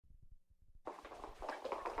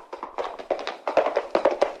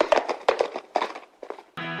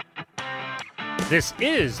This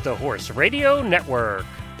is the Horse Radio Network.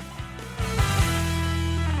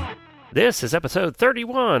 This is episode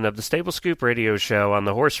 31 of the Stable Scoop Radio Show on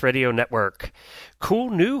the Horse Radio Network. Cool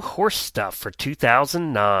new horse stuff for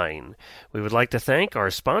 2009. We would like to thank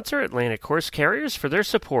our sponsor, Atlantic Horse Carriers, for their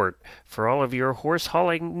support. For all of your horse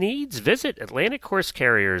hauling needs, visit Atlantic Horse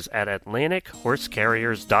Carriers at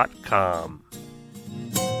atlantichorsecarriers.com.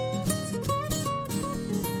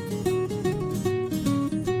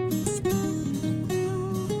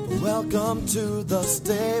 Welcome to the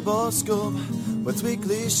Stable Scoop, with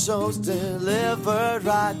weekly shows delivered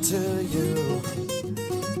right to you.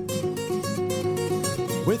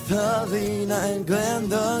 With Helena and Glenn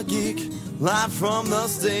the Geek, live from the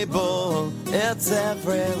stable, it's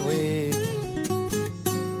every week.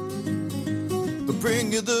 They'll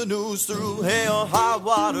bring you the news through hail or high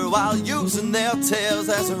water, while using their tails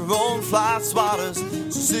as their own fly swatters.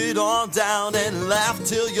 So sit on down and laugh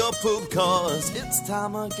till you poop, cause it's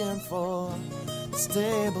time again for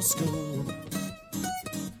Stable Scoop.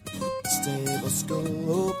 Stable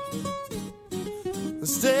Scoop.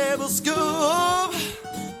 Stable Scoop.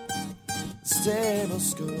 Stable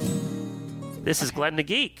Scoop. This is Glenn the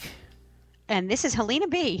Geek. And this is Helena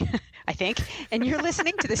B., I think. And you're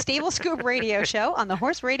listening to the Stable Scoop Radio Show on the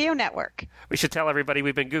Horse Radio Network. We should tell everybody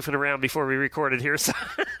we've been goofing around before we recorded here, so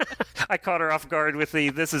I caught her off guard with the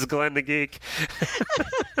 "This is Glenn the Geek."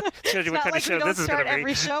 Shows you what kind of show this is going to be.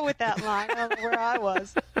 Every show with that line. I don't know where I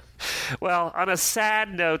was. Well, on a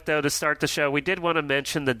sad note, though, to start the show, we did want to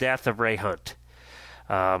mention the death of Ray Hunt.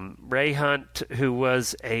 Ray Hunt, who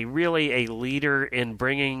was really a leader in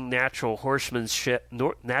bringing natural horsemanship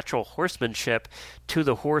to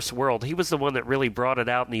the horse world. He was the one that really brought it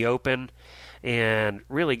out in the open and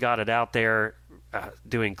really got it out there,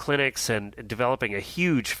 doing clinics and developing a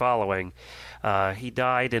huge following. He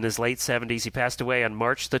died in his late 70s. He passed away on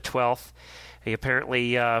March the 12th. He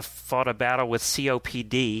apparently fought a battle with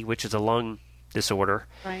COPD, which is a lung disorder.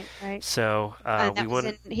 Right. So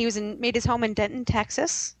he made his home in Denton,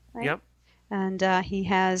 Texas. Right? Yep. And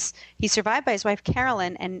he's survived by his wife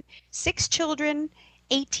Carolyn and 6 children,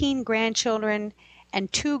 18 grandchildren, and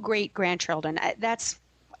 2 great grandchildren. That's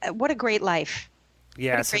what a great life.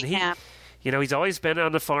 Yes, what a great and he's always been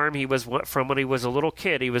on the farm. He was from when he was a little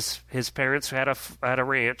kid. His parents had a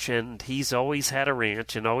ranch, and he's always had a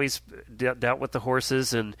ranch and always dealt with the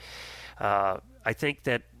horses. And I think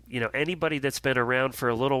that anybody that's been around for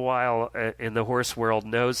a little while in the horse world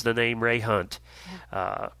knows the name Ray Hunt.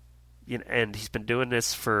 And he's been doing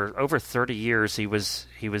this for over 30 years. He was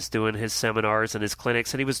doing his seminars and his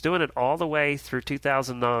clinics, and he was doing it all the way through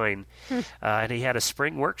 2009. And he had a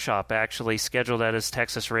spring workshop actually scheduled at his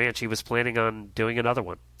Texas ranch. He was planning on doing another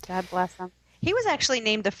one. God bless him. He was actually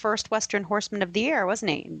named the first Western Horseman of the Year,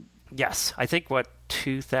 wasn't he? Yes, I think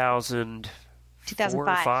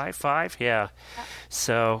 2005, yeah.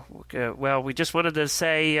 So, we just wanted to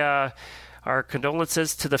say our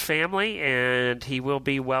condolences to the family, and he will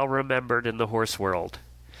be well remembered in the horse world.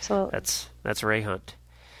 So that's Ray Hunt.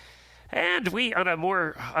 And we, on a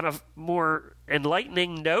more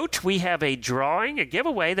enlightening note, we have a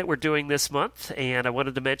giveaway that we're doing this month, and I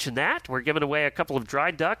wanted to mention that. We're giving away a couple of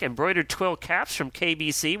dry duck embroidered twill caps from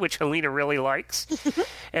KBC, which Helena really likes.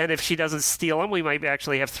 And if she doesn't steal them, we might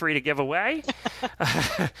actually have 3 to give away.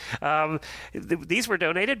 These were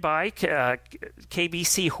donated by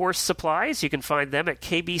KBC Horse Supplies. You can find them at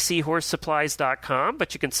kbchorse.supplies.com,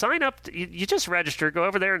 but you can sign up. You just register. Go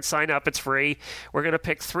over there and sign up. It's free. We're going to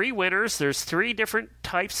pick 3 winners. There's 3 different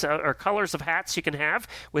types or colors of hats you can have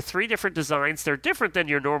with 3 different designs. They're different than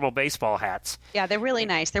your normal baseball hats. Yeah, they're really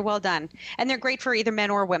nice. They're well done. And they're great for either men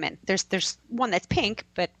or women. There's one that's pink,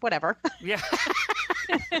 but whatever. Yeah.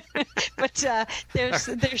 But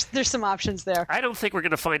there's some options there. I don't think we're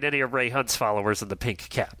going to find any of Ray Hunt's followers in the pink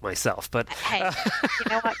cap myself. But hey, you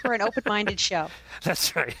know what? We're an open-minded show.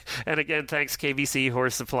 That's right. And again, thanks KBC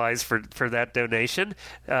Horse Supplies for that donation.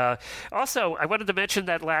 Also, I wanted to mention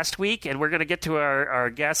that last week, and we're going to get to our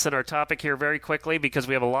guests and our topic here very quickly because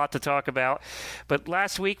we have a lot to talk about. But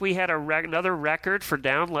last week we had another record for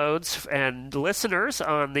downloads and listeners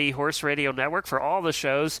on the Horse Radio Network for all the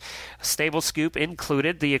shows, Stable Scoop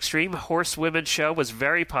included. The Extreme Horsewomen show was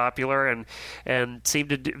very popular and seemed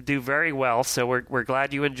to do very well, so we're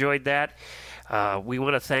glad you enjoyed that. We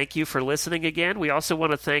want to thank you for listening again. We also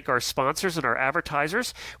want to thank our sponsors and our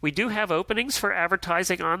advertisers. We do have openings for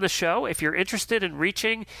advertising on the show. If you're interested in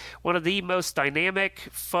reaching one of the most dynamic,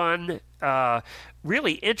 fun,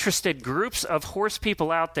 really interested groups of horse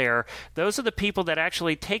people out there, those are the people that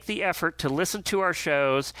actually take the effort to listen to our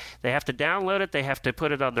shows. They have to download it. They have to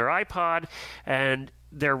put it on their iPod, and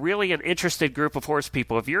they're really an interested group of horse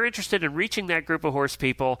people. If you're interested in reaching that group of horse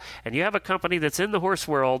people and you have a company that's in the horse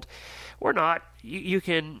world or not, you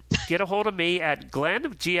can get a hold of me at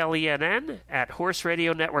Glenn, Glenn, at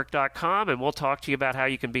horseradionetwork.com, and we'll talk to you about how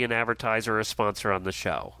you can be an advertiser or a sponsor on the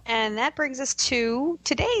show. And that brings us to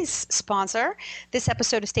today's sponsor. This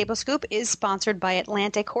episode of Stable Scoop is sponsored by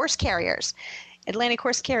Atlantic Horse Carriers. Atlantic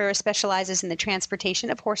Horse Carriers specializes in the transportation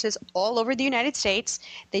of horses all over the United States.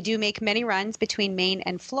 They do make many runs between Maine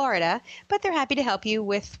and Florida, but they're happy to help you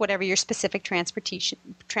with whatever your specific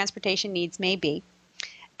transportation needs may be.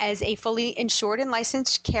 As a fully insured and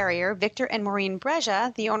licensed carrier, Victor and Maureen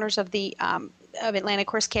Breja, the owners of Atlantic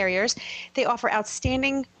Horse Carriers, they offer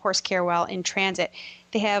outstanding horse care while in transit.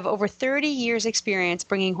 They have over 30 years' experience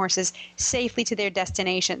bringing horses safely to their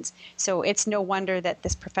destinations. So it's no wonder that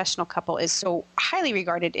this professional couple is so highly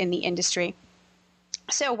regarded in the industry.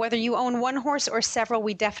 So whether you own one horse or several,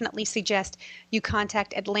 we definitely suggest you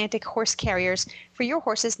contact Atlantic Horse Carriers for your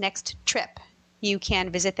horse's next trip. You can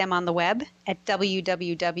visit them on the web at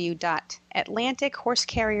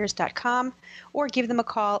www.atlantichorsecarriers.com or give them a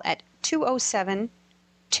call at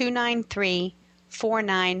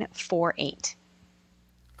 207-293-4948.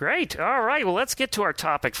 Great. All right. Well, let's get to our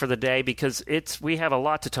topic for the day because we have a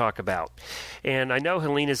lot to talk about. And I know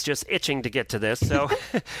Helena's just itching to get to this. So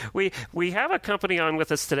we have a company on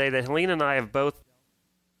with us today that Helena and I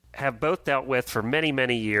have both dealt with for many,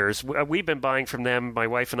 many years. We've been buying from them, my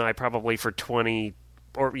wife and I, probably for 20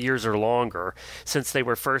 or years or longer since they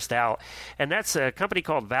were first out. And that's a company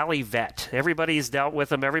called Valley Vet. Everybody's dealt with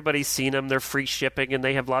them. Everybody's seen them. They're free shipping, and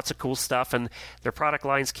they have lots of cool stuff, and their product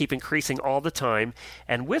lines keep increasing all the time.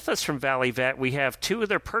 And with us from Valley Vet, we have two of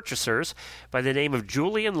their purchasers by the name of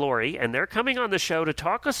Julie and Lori, and they're coming on the show to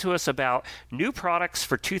talk to us about new products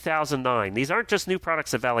for 2009. These aren't just new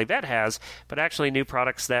products that Valley Vet has, but actually new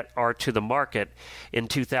products that are to the market in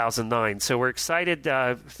 2009. So we're excited.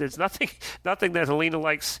 There's nothing that Helena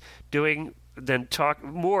likes doing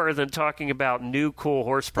more than talking about new cool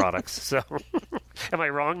horse products. So am I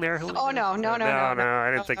wrong there, Helena? Oh, no, I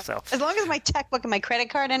didn't think so. As long as my checkbook and my credit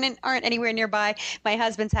card aren't anywhere nearby, my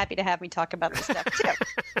husband's happy to have me talk about this stuff too.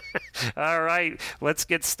 All right, let's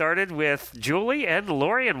get started with Julie and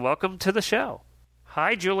Lori, and welcome to the show.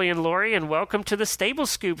 Hi, Julie and Lori, and welcome to the Stable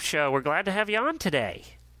Scoop Show. We're glad to have you on today.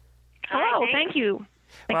 Hello, thank you.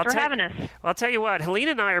 Thanks for having us. Well, I'll tell you what,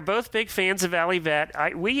 Helena and I are both big fans of Valley Vet.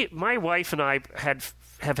 My wife and I have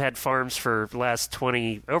had farms for the last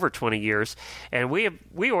over 20 years, and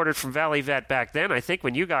we ordered from Valley Vet back then, I think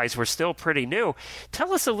when you guys were still pretty new.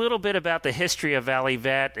 Tell us a little bit about the history of Valley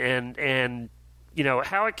Vet and you know,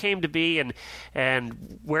 how it came to be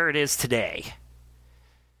and where it is today.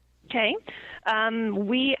 Okay.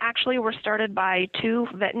 We actually were started by two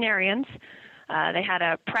veterinarians. They had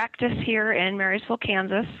a practice here in Marysville,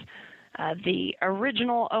 Kansas. The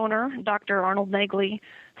original owner, Dr. Arnold Nagley,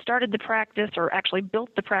 started the practice, or actually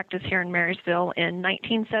built the practice here in Marysville in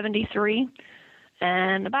 1973.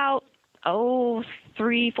 And about,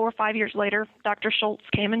 3, 4, 5 years later, Dr. Schultz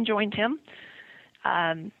came and joined him.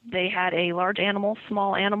 They had a large animal,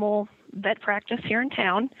 small animal vet practice here in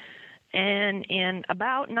town. And in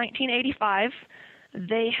about 1985,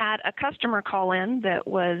 they had a customer call in that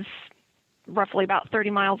was roughly about 30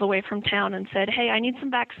 miles away from town and said, "Hey, I need some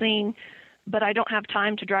vaccine, but I don't have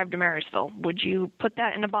time to drive to Marysville. Would you put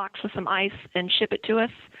that in a box with some ice and ship it to us?"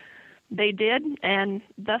 They did, and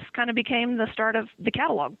thus kind of became the start of the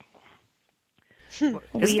catalog. Isn't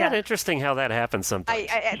that interesting how that happens sometimes?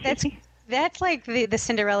 That's like the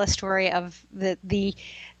Cinderella story of the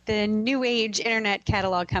new age internet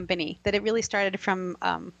catalog company, that it really started from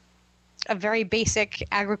a very basic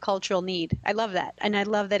agricultural need. I love that. And I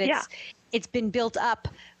love that it's been built up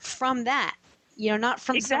from that, not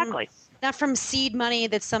from not from seed money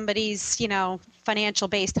that somebody's, financial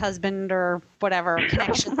based husband or whatever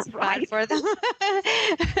connections right. for them.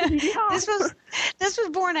 Yeah. This was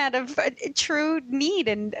born out of a true need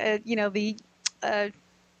and, the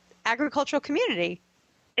agricultural community.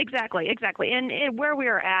 Exactly. And where we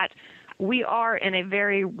are at, we are in a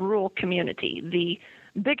very rural community. The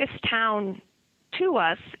biggest town to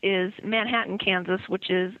us is Manhattan, Kansas, which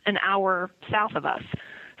is an hour south of us.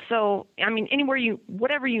 So,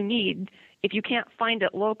 whatever you need, if you can't find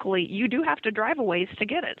it locally, you do have to drive a ways to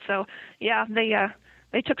get it. So, yeah,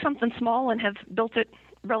 they took something small and have built it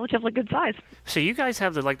relatively good size. So you guys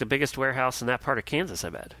have the biggest warehouse in that part of Kansas, I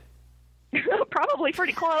bet. Probably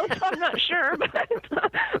pretty close. I'm not sure, but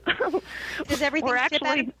does everything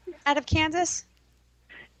ship out of Kansas?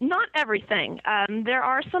 Not everything. There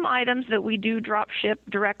are some items that we do drop ship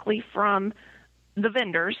directly from the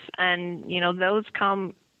vendors, and those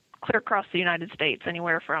come clear across the United States,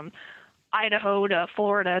 anywhere from Idaho to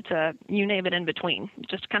Florida to you name it in between. It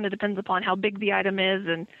just kind of depends upon how big the item is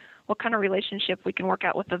and what kind of relationship we can work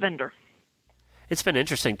out with the vendor. It's been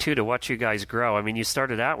interesting, too, to watch you guys grow. I mean,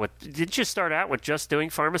 did you start out with just doing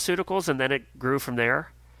pharmaceuticals and then it grew from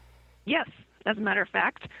there? Yes, as a matter of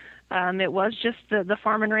fact. It was just the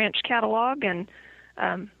Farm and Ranch catalog, and,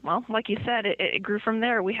 well, like you said, it grew from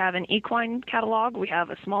there. We have an equine catalog. We have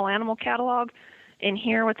a small animal catalog. In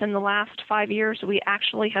here, within the last 5 years, we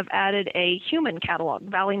actually have added a human catalog,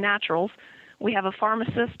 Valley Naturals. We have a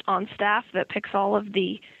pharmacist on staff that picks all of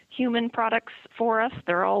the human products for us.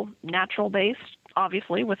 They're all natural-based,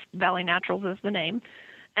 obviously, with Valley Naturals as the name.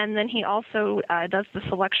 And then he also does the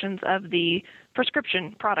selections of the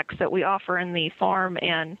prescription products that we offer in the farm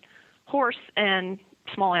and horse and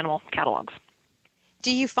small animal catalogs.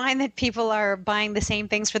 Do you find that people are buying the same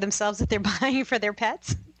things for themselves that they're buying for their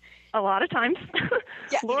pets? A lot of times.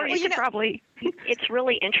 Yeah, Lori, you could probably... It's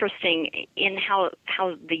really interesting in how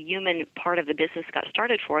the human part of the business got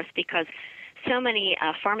started for us, because so many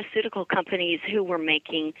pharmaceutical companies who were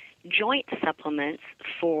making joint supplements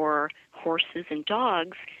for horses and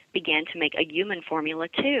dogs began to make a human formula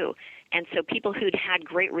too. And so people who'd had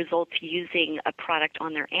great results using a product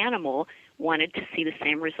on their animal wanted to see the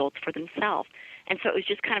same results for themselves. And so it was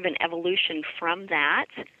just kind of an evolution from that.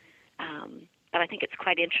 But I think it's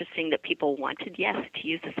quite interesting that people wanted, yes, to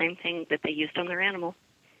use the same thing that they used on their animal.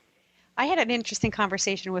 I had an interesting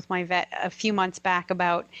conversation with my vet a few months back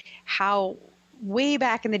about how way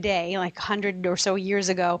back in the day, like 100 or so years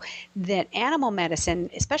ago, that animal medicine,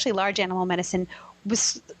 especially large animal medicine,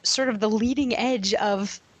 was sort of the leading edge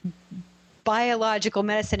of biological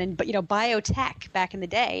medicine and biotech back in the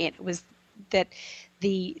day. It was that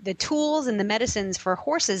the tools and the medicines for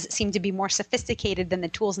horses seem to be more sophisticated than the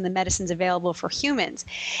tools and the medicines available for humans.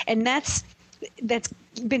 And that's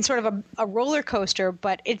been sort of a roller coaster,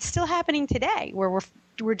 but it's still happening today where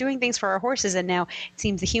we're doing things for our horses, and now it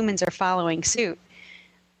seems the humans are following suit.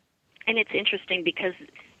 And it's interesting because,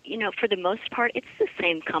 for the most part, it's the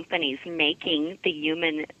same companies making the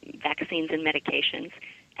human vaccines and medications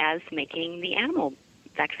as making the animal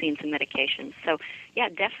vaccines and medications. So, yeah,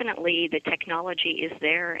 definitely the technology is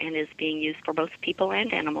there and is being used for both people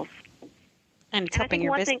and animals. And it's helping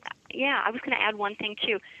your business. I was going to add one thing,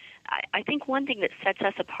 too. I think one thing that sets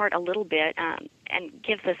us apart a little bit and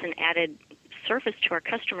gives us an added service to our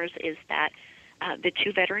customers is that the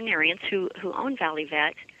two veterinarians who own Valley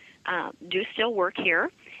Vet do still work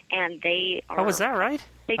here, and they are... Oh, is that right?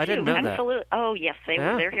 They I do, didn't know absolutely. That. Oh, yes,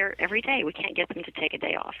 they're here every day. We can't get them to take a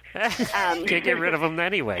day off. Can't get rid of them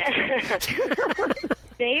anyway.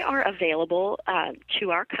 They are available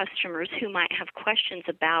to our customers who might have questions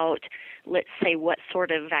about, let's say, what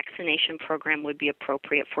sort of vaccination program would be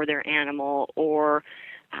appropriate for their animal, or,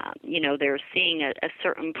 they're seeing a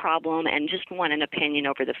certain problem and just want an opinion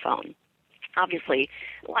over the phone. Obviously,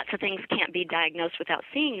 lots of things can't be diagnosed without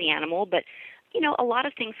seeing the animal, but a lot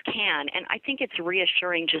of things can, and I think it's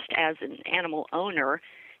reassuring just as an animal owner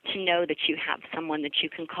to know that you have someone that you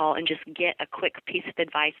can call and just get a quick piece of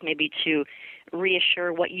advice, maybe to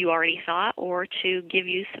reassure what you already thought or to give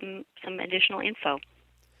you some additional info.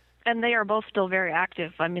 And they are both still very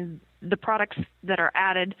active. I mean, the products that are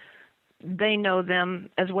added, they know them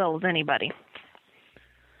as well as anybody.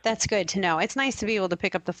 That's good to know. It's nice to be able to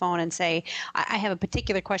pick up the phone and say, I have a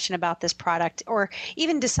particular question about this product, or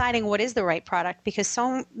even deciding what is the right product, because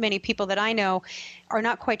so many people that I know are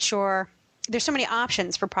not quite sure. There's so many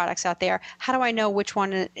options for products out there. How do I know which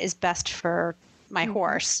one is best for my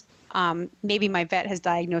horse? Maybe my vet has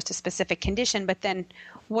diagnosed a specific condition, but then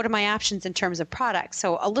what are my options in terms of products?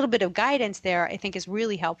 So a little bit of guidance there, I think, is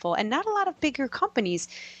really helpful. And not a lot of bigger companies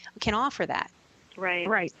can offer that.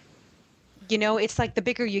 Right. It's like the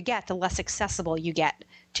bigger you get, the less accessible you get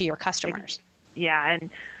to your customers. Yeah, and,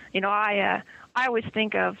 I always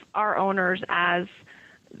think of our owners as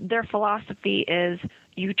their philosophy is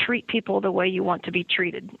you treat people the way you want to be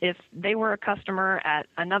treated. If they were a customer at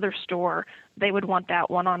another store, they would want that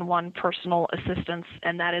one-on-one personal assistance,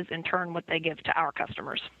 and that is in turn what they give to our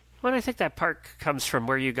customers. Well, I think that part comes from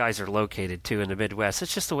where you guys are located, too, in the Midwest.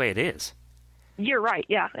 It's just the way it is. You're right,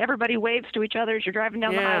 yeah. Everybody waves to each other as you're driving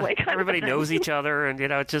down the highway. Everybody knows each other, and,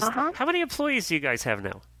 just... How many employees do you guys have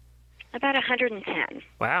now? About 110.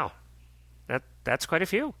 Wow. That's quite a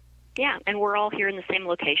few. Yeah, and we're all here in the same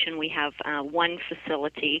location. We have one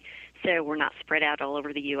facility, so we're not spread out all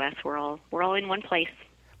over the U.S. We're all in one place.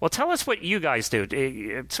 Well, tell us what you guys do.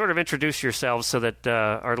 Sort of introduce yourselves so that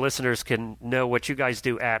our listeners can know what you guys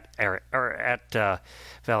do at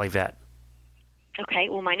Valley Vet. Okay,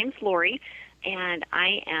 well, my name's Lori. and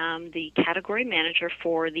I am the category manager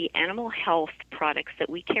for the animal health products that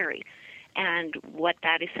we carry. And what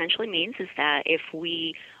that essentially means is that if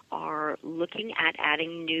we are looking at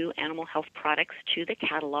adding new animal health products to the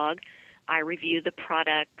catalog, I review the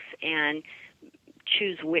products and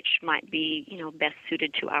choose which might be, best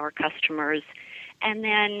suited to our customers, and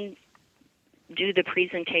then do the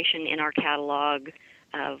presentation in our catalog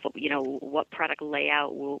of, what product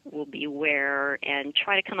layout will be where, and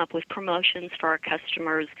try to come up with promotions for our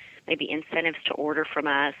customers, maybe incentives to order from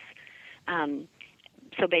us.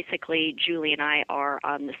 So basically, Julie and I are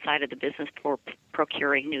on the side of the business for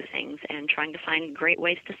procuring new things and trying to find great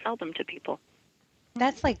ways to sell them to people.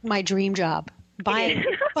 That's like my dream job. Buying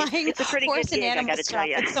it's a pretty horse good gig, and animal I gotta stuff tell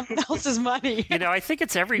you. with someone else's money. I think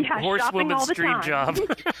it's every horsewoman's dream job.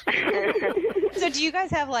 So do you guys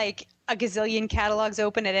have like a gazillion catalogs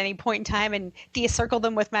open at any point in time, and do you circle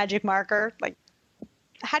them with magic marker? Like,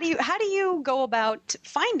 how do you go about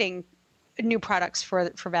finding new products for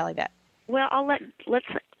Valley Vet? Well, I'll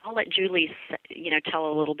let Julie,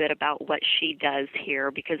 tell a little bit about what she does here,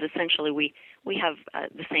 because essentially we have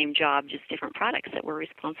the same job, just different products that we're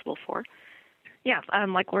responsible for. Yeah,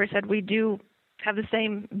 like Lori said, we do have the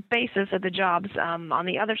same basis of the jobs. On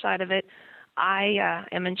the other side of it, I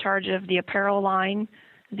am in charge of the apparel line,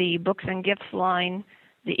 the books and gifts line,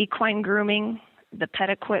 the equine grooming, the pet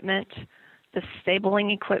equipment, the stabling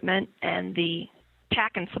equipment, and the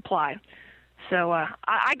tack and supply. So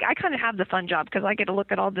I kind of have the fun job because I get to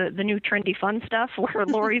look at all the new trendy fun stuff, where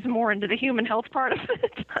Lori's more into the human health part of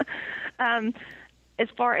it. As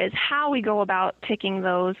far as how we go about picking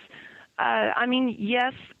those,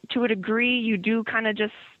 yes, to a degree, you do kind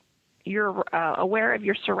of you're aware of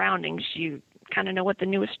your surroundings. You kind of know what the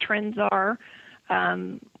newest trends are,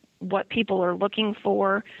 what people are looking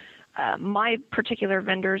for. My particular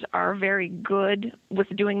vendors are very good with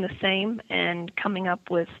doing the same and coming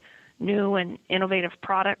up with new and innovative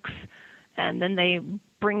products, and then they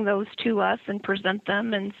bring those to us and present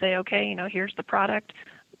them and say, okay, here's the product,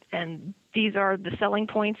 and these are the selling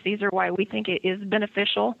points. These are why we think it is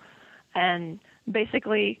beneficial. And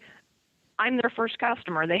basically, I'm their first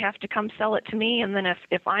customer. They have to come sell it to me, and then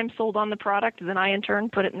if I'm sold on the product, then I in turn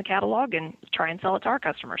put it in the catalog and try and sell it to our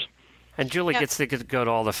customers. And Julie gets to go to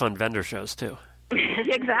all the fun vendor shows too.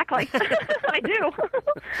 Exactly. I do.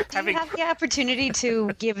 Do you have the opportunity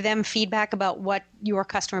to give them feedback about what your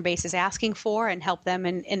customer base is asking for and help them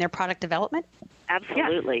in their product development?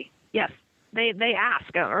 Absolutely. Yes. They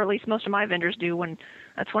ask, or at least most of my vendors do, when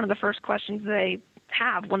that's one of the first questions they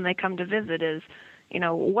have when they come to visit is,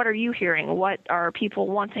 what are you hearing? What are people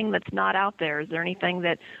wanting that's not out there? Is there anything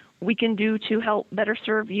that we can do to help better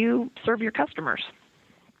serve your customers?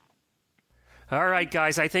 All right,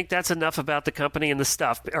 guys, I think that's enough about the company and the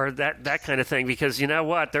stuff, or that kind of thing, because you know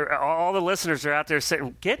what? All the listeners are out there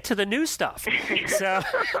saying, get to the new stuff. So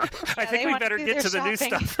I think we better get to the new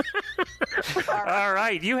stuff. All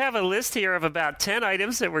right, you have a list here of about 10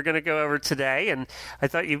 items that we're going to go over today, and I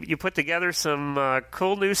thought you put together some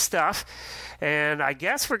cool new stuff. And I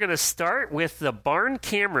guess we're going to start with the barn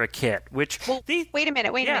camera kit, which... Well, wait a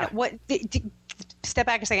minute. What? Step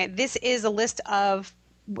back a second. This is a list of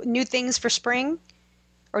new things for spring,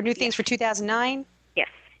 or new things for 2009? Yes.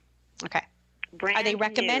 Okay. Brand are they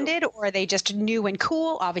recommended, or are they just new and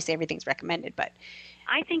cool? Obviously, everything's recommended, but...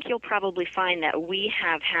 I think you'll probably find that we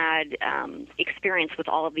have had experience with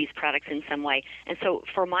all of these products in some way. And so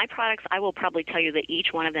for my products, I will probably tell you that each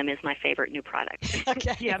one of them is my favorite new product.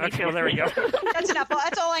 Okay. Yeah, me too. Well, there we go. That's enough.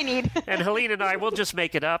 That's all I need. And Helene and I will just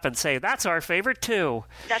make it up and say, that's our favorite too.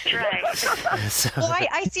 That's right. Well,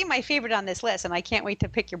 I see my favorite on this list, and I can't wait to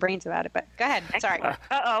pick your brains about it. But go ahead. Sorry.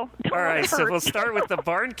 Uh-oh. All right, so we'll start with the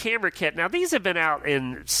barn camera kit. Now, these have been out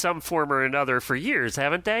in some form or another for years,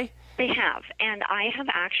 haven't they? They have, and I have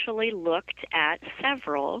actually looked at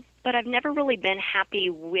several, but I've never really been happy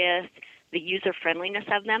with the user-friendliness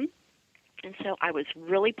of them. And so I was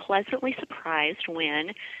really pleasantly surprised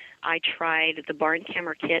when I tried the barn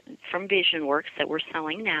camera kit from VisionWorks that we're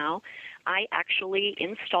selling now. I actually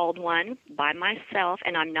installed one by myself,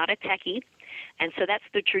 and I'm not a techie, and so that's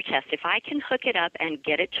the true test. If I can hook it up and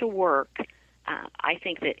get it to work, I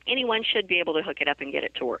think that anyone should be able to hook it up and get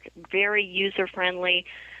it to work. Very user-friendly.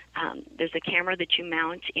 There's a camera that you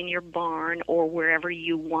mount in your barn or wherever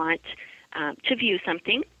you want to view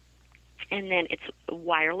something, and then it's a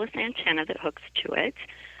wireless antenna that hooks to it.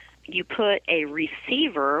 You put a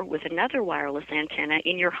receiver with another wireless antenna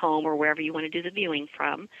in your home or wherever you want to do the viewing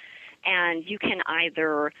from, and you can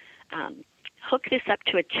either hook this up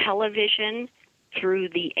to a television through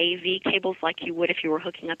the AV cables like you would if you were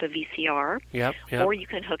hooking up a VCR. Yep. Or you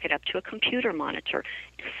can hook it up to a computer monitor.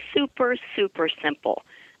 Super, super simple.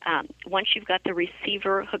 Once you've got the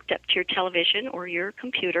receiver hooked up to your television or your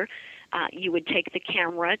computer, you would take the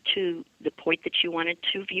camera to the point that you wanted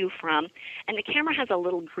to view from, and the camera has a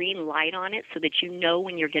little green light on it so that you know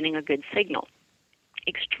when you're getting a good signal.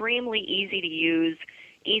 Extremely easy to use,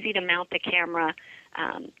 easy to mount the camera,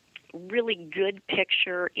 really good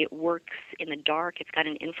picture. It works in the dark. It's got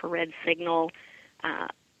an infrared signal.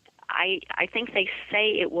 I think they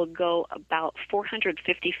say it will go about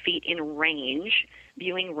 450 feet in range,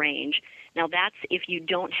 viewing range. Now, that's if you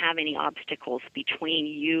don't have any obstacles between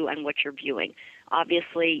you and what you're viewing.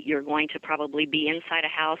 Obviously, you're going to probably be inside a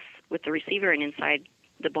house with the receiver and inside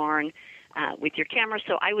the barn with your camera.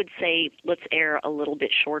 So I would say let's err a little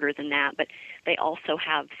bit shorter than that. But they also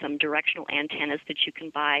have some directional antennas that you can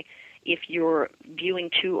buy if you're viewing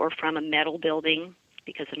to or from a metal building,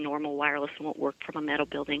 because a normal wireless won't work from a metal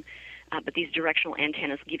building. But these directional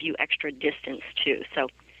antennas give you extra distance, too. So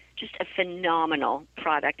just a phenomenal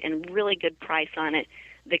product and really good price on it.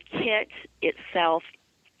 The kit itself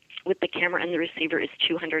with the camera and the receiver is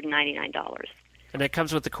 $299. And it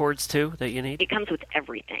comes with the cords, too, that you need? It comes with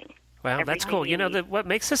everything. Wow, that's cool. You know, what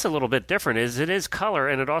makes this a little bit different is it is color,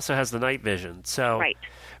 and it also has the night vision. So right.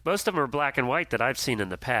 Most of them are black and white that I've seen in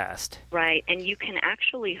the past. Right, and you can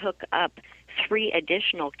actually hook up 3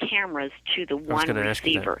 additional cameras to the one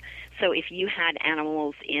receiver. So if you had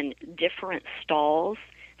animals in different stalls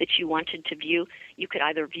that you wanted to view, you could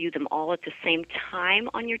either view them all at the same time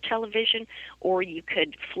on your television, or you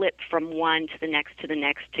could flip from one to the next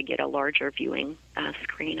to get a larger viewing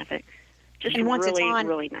screen of it. Just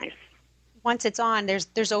really nice. Once it's on,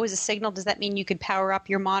 there's always a signal. Does that mean you could power up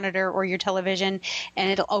your monitor or your television and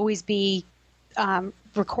it'll always be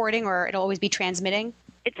recording, or it'll always be transmitting?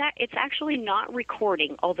 It's actually not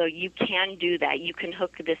recording, although you can do that. You can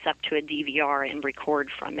hook this up to a DVR and record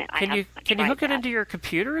from it. Can you hook it into your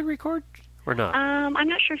computer and record, or not? I'm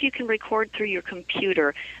not sure if you can record through your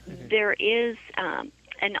computer. Mm-hmm. There is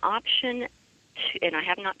an option, and I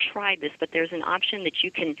have not tried this, but there's an option that you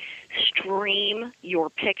can stream your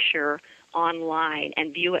picture online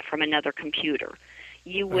and view it from another computer.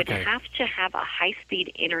 You would have to have a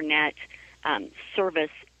high-speed internet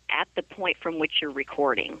service at the point from which you're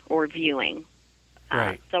recording or viewing.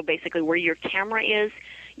 Right. So basically where your camera is,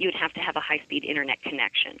 you would have to have a high-speed internet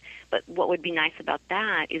connection. But what would be nice about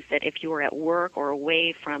that is that if you were at work or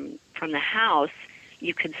away from the house,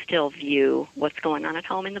 you could still view what's going on at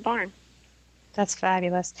home in the barn. That's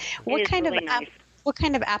fabulous. What kind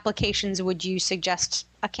of applications would you suggest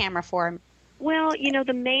a camera for? Well, you know,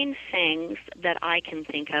 the main things that I can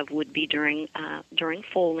think of would be during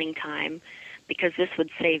foaling time, because this would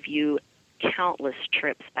save you countless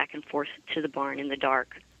trips back and forth to the barn in the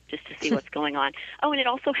dark just to see what's going on. Oh, and it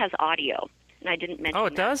also has audio, and I didn't mention that. Oh,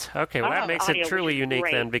 it does? Okay, well, that makes it truly unique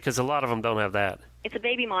then, because a lot of them don't have that. It's a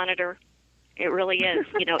baby monitor. It really is.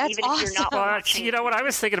 You know, even if you're not watching. You know what I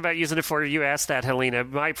was thinking about using it for? You asked that, Helena.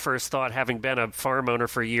 My first thought, having been a farm owner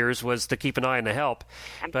for years, was to keep an eye on the help.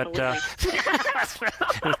 Absolutely.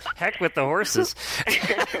 But heck with the horses.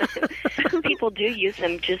 People do use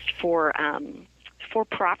them just for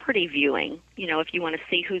property viewing. You know, if you want to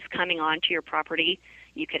see who's coming onto your property,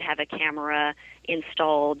 you could have a camera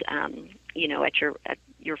installed, you know, at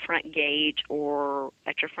your front gate or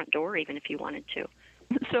at your front door, even if you wanted to.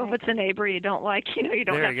 So if it's a neighbor you don't like, you know, you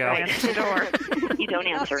don't have to answer the door. You don't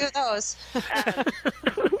answer. Those.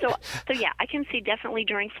 So yeah, I can see definitely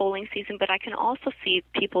during foaling season, but I can also see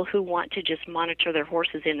people who want to just monitor their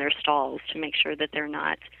horses in their stalls to make sure that they're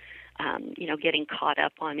not, you know, getting caught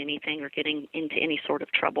up on anything or getting into any sort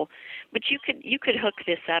of trouble. But you could hook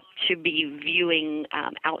this up to be viewing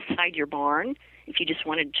outside your barn if you just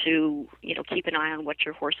wanted to, you know, keep an eye on what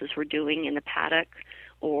your horses were doing in the paddock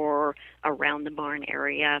or around the barn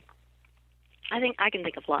area. I think I can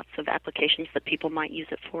think of lots of applications that people might use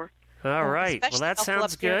it for. All right. Well, that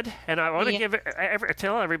sounds good. And I want to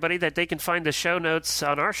tell everybody that they can find the show notes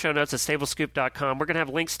on our show notes at stablescoop.com. We're going to have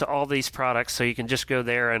links to all these products, so you can just go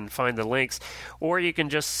there and find the links. Or you can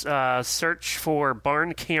just search for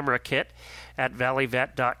Barn Camera Kit at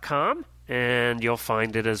valleyvet.com, and you'll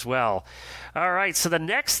find it as well. All right. So the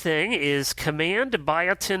next thing is Command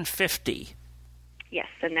Biotin 50. Yes,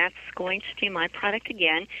 and that's going to be my product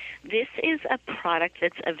again. This is a product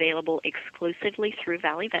that's available exclusively through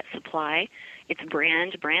Valley Vet Supply. It's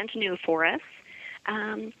brand new for us.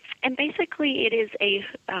 And basically it is a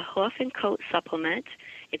hoof and coat supplement.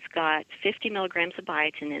 It's got 50 milligrams of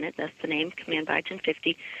biotin in it. That's the name, Command Biotin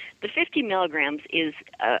 50. The 50 milligrams is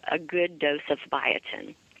a good dose of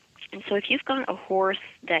biotin. And so if you've got a horse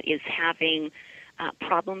that is having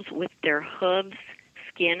problems with their hooves,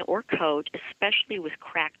 skin, or coat, especially with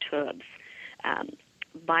cracked hooves,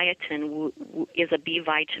 biotin is a B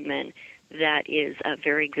vitamin that is a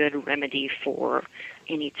very good remedy for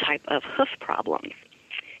any type of hoof problems.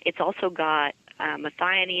 It's also got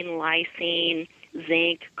methionine, lysine,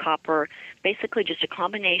 zinc, copper, basically just a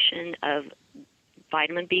combination of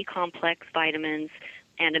vitamin B complex vitamins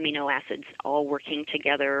and amino acids all working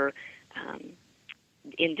together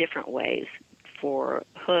in different ways for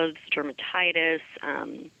hooves, dermatitis,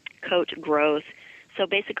 coat growth. So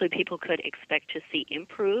basically people could expect to see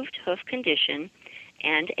improved hoof condition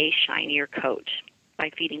and a shinier coat by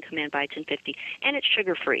feeding Command Biotin 50. And it's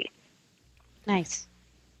sugar-free. Nice.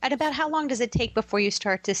 And about how long does it take before you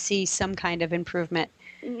start to see some kind of improvement?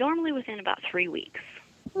 Normally within about 3 weeks.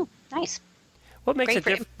 Nice. What makes Great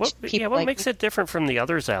it for what makes it different from the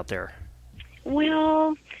others out there?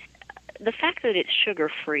 Well, the fact that it's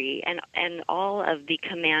sugar-free and all of the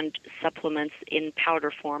Command supplements in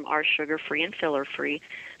powder form are sugar-free and filler-free,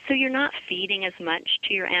 so you're not feeding as much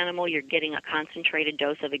to your animal. You're getting a concentrated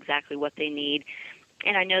dose of exactly what they need.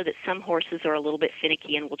 And I know that some horses are a little bit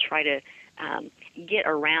finicky and will try to get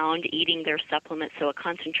around eating their supplements, so a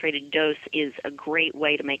concentrated dose is a great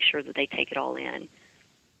way to make sure that they take it all in.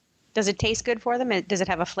 Does it taste good for them? Does it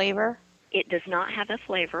have a flavor? It does not have a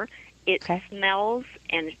flavor. It smells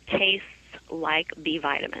and tastes like B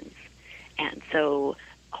vitamins. And so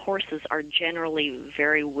horses are generally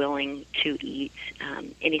very willing to eat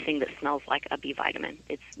anything that smells like a B vitamin.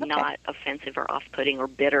 It's not offensive or off-putting or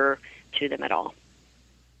bitter to them at all.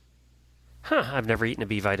 Huh, I've never eaten a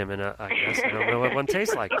B vitamin, I guess. I don't know what one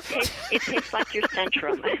tastes like. It tastes like your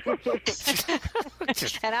Centrum.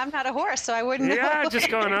 And I'm not a horse, so I wouldn't know. Yeah, just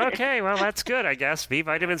going, okay, well, that's good, I guess. B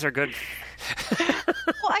vitamins are good.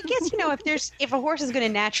 Well, I guess, if a horse is going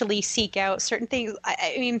to naturally seek out certain things,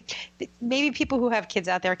 I mean, maybe people who have kids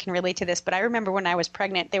out there can relate to this, but I remember when I was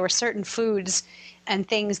pregnant, there were certain foods and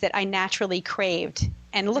things that I naturally craved.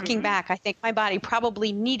 And looking back, I think my body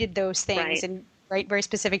probably needed those things in very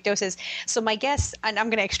specific doses. So my guess, and I'm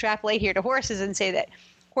going to extrapolate here to horses and say that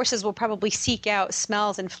horses will probably seek out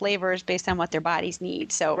smells and flavors based on what their bodies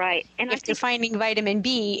need. So and if they're finding vitamin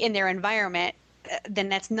B in their environment, then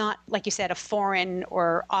that's not, like you said, a foreign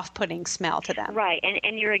or off-putting smell to them. Right,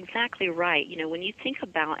 and you're exactly right. When you think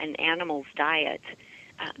about an animal's diet,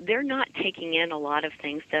 they're not taking in a lot of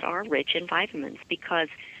things that are rich in vitamins, because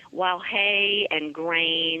while hay and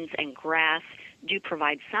grains and grass do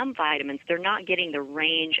provide some vitamins, they're not getting the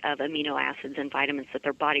range of amino acids and vitamins that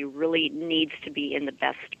their body really needs to be in the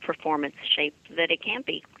best performance shape that it can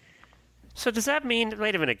be. So does that mean,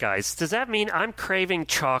 wait a minute, guys, does that mean I'm craving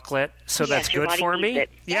chocolate, so that's good for me? It.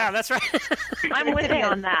 Yeah, that's right. I'm with you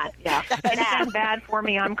on that. Yeah. Anything bad for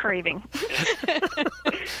me, I'm craving.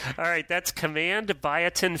 All right, that's Command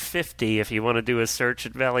Biotin 50 if you want to do a search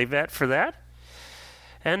at Valley Vet for that.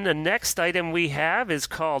 And the next item we have is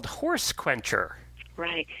called Horse Quencher.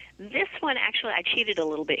 Right. This one, actually, I cheated a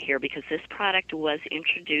little bit here because this product was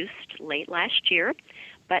introduced late last year,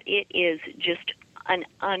 but it is just an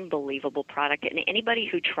unbelievable product. And anybody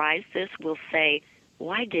who tries this will say,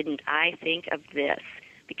 why didn't I think of this?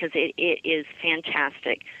 Because it is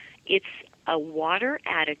fantastic. It's a water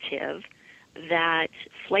additive that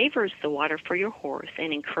flavors the water for your horse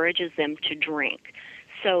and encourages them to drink.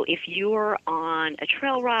 So if you're on a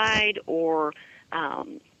trail ride or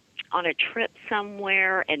on a trip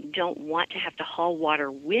somewhere and don't want to have to haul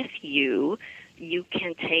water with you, you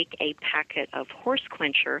can take a packet of Horse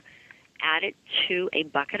Quencher, add it to a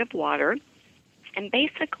bucket of water, and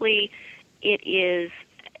basically it is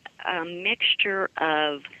a mixture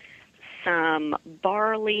of some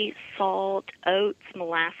barley, salt, oats,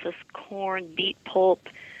 molasses, corn, beet pulp.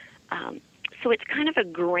 So it's kind of a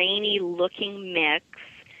grainy-looking mix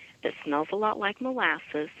that smells a lot like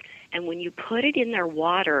molasses, and when you put it in their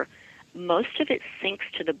water, most of it sinks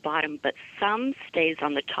to the bottom, but some stays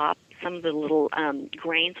on the top. Some of the little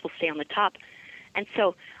grains will stay on the top. And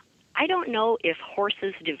so I don't know if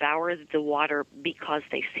horses devour the water because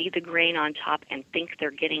they see the grain on top and think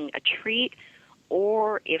they're getting a treat,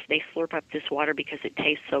 or if they slurp up this water because it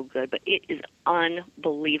tastes so good, but it is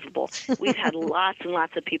unbelievable. We've had lots and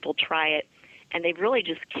lots of people try it, and they really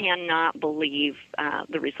just cannot believe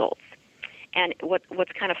the results. And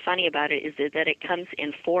what's kind of funny about it is that it comes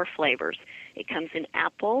in 4 flavors. It comes in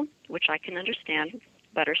apple, which I can understand,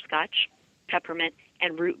 butterscotch, peppermint,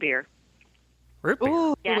 and root beer. Root beer?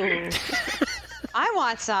 Ooh. Yeah. I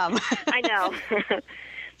want some. I know.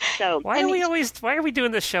 So why are we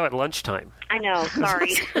doing this show at lunchtime? I know,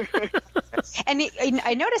 sorry. And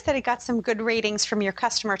I noticed that it got some good ratings from your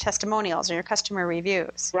customer testimonials or your customer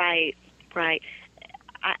reviews. Right.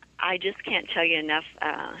 I just can't tell you enough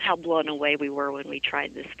how blown away we were when we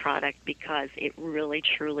tried this product, because it really,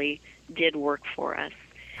 truly did work for us.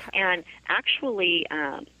 And actually,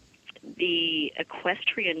 the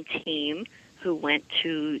equestrian team who went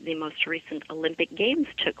to the most recent Olympic Games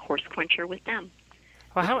took Horse Quencher with them.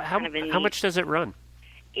 Well, how much does it run?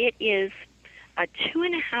 It is a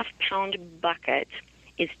 2.5-pound bucket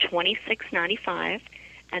is $26.95,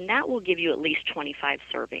 and that will give you at least 25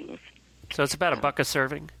 servings. So it's about $1 a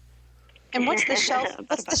serving. And what's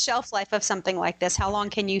the shelf life of something like this? How long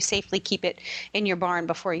can you safely keep it in your barn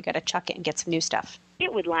before you got to chuck it and get some new stuff?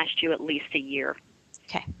 It would last you at least a year.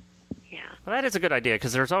 Okay. Yeah. Well, that is a good idea,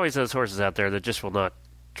 because there's always those horses out there that just will not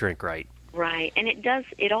drink right. Right, and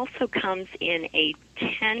it also comes in a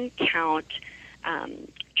 10-count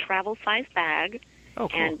travel size bag. Oh,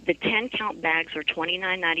 cool. And the 10-count bags are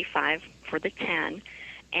 $29.95 for the 10.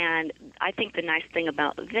 And I think the nice thing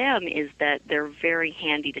about them is that they're very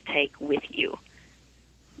handy to take with you.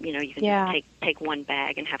 You know, you can just take one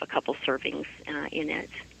bag and have a couple servings in it.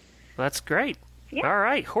 Well, that's great. Yeah. All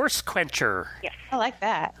right, Horse Quencher. Yes. I like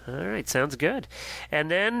that. All right, sounds good. And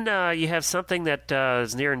then you have something that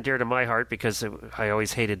is near and dear to my heart, because I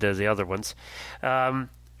always hated the other ones,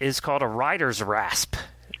 is called a Rider's Rasp.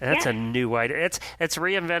 That's a new idea. It's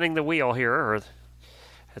reinventing the wheel here.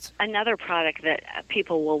 It's another product that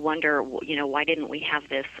people will wonder, you know, why didn't we have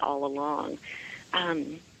this all along?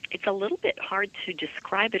 It's a little bit hard to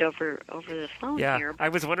describe it over the phone here. I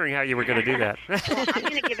was wondering how you were going to do that. Well, I'm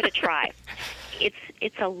going to give it a try.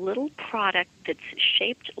 It's a little product that's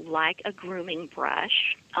shaped like a grooming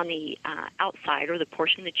brush. On the outside, or the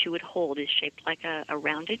portion that you would hold, is shaped like a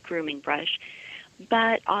rounded grooming brush.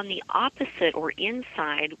 But on the opposite or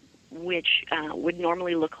inside, which would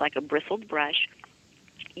normally look like a bristled brush,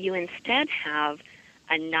 you instead have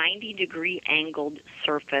a 90-degree angled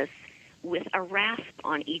surface with a rasp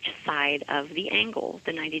on each side of the angle,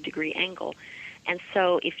 the 90-degree angle. And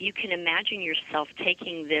so if you can imagine yourself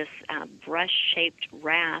taking this brush-shaped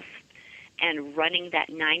rasp and running that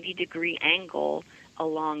 90-degree angle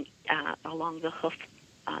along the hoof,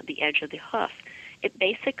 the edge of the hoof, it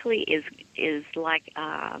basically is like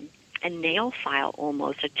a nail file,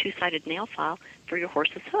 almost, a two-sided nail file for your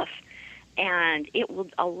horse's hoof. And it will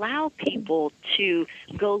allow people to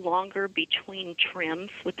go longer between trims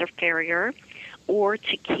with their farrier, or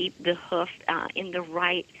to keep the hoof in the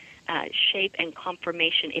right shape and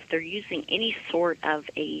conformation if they're using any sort of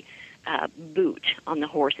a boot on the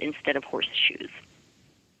horse instead of horseshoes.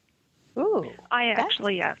 Ooh. I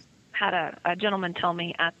actually had a gentleman tell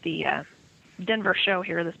me at the Denver show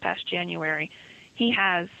here this past January, he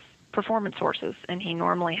has performance horses, and he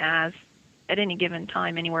normally has, at any given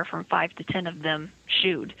time, anywhere from 5 to 10 of them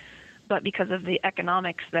shoed. But because of the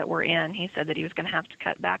economics that we're in, he said that he was going to have to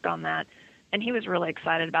cut back on that. And he was really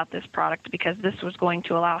excited about this product, because this was going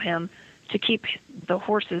to allow him to keep the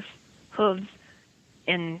horse's hooves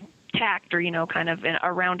intact, or, you know, kind of in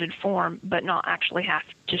a rounded form, but not actually have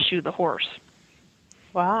to shoe the horse.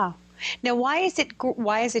 Wow. Now, why is it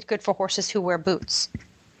good for horses who wear boots?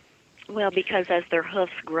 Well, because as their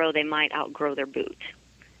hoofs grow, they might outgrow their boot.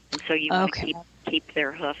 And so you want to keep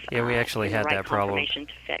their hoof we actually in had the right that problem. conformation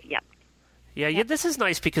to fit. Yep. Yeah, this is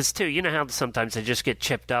nice because, too, you know how sometimes they just get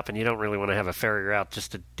chipped up and you don't really want to have a farrier out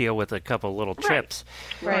just to deal with a couple little chips.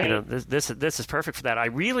 Right. You know, this is perfect for that. I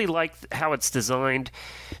really like how it's designed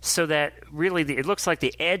so that really it looks like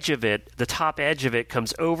the edge of it, the top edge of it,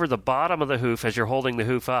 comes over the bottom of the hoof as you're holding the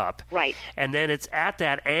hoof up. Right. And then it's at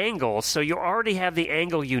that angle, so you already have the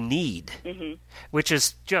angle you need, which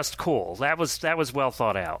is just cool. That was well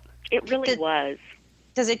thought out. It really was.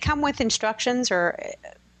 Does it come with instructions or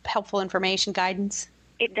helpful information, guidance?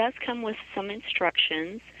 It does come with some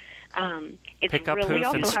instructions. It's Pick up really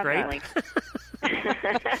hoof and scrape.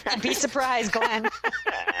 I'd be surprised, Glenn.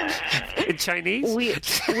 In Chinese?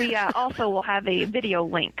 We also will have a video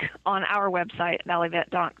link on our website,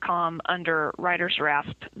 valleyvet.com, under Rider's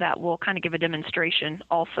Rasp, that will kind of give a demonstration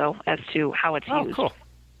also as to how it's used. Oh, cool.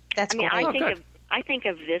 That's cool. I think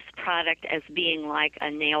of this product as being like a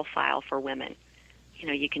nail file for women. You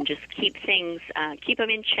know, you can just keep things, keep them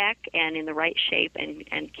in check and in the right shape,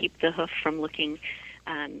 and keep the hoof from looking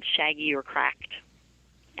shaggy or cracked.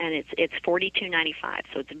 And it's $42.95,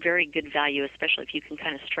 so it's a very good value, especially if you can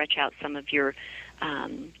kind of stretch out some of your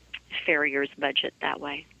farrier's budget that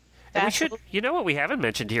way. And we should, you know what we haven't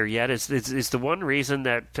mentioned here yet is the one reason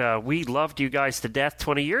that we loved you guys to death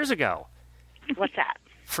 20 years ago. What's that?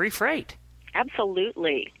 Free freight.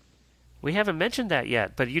 Absolutely. We haven't mentioned that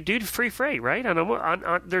yet, but you do free freight, right?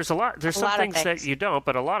 There's some things that you don't,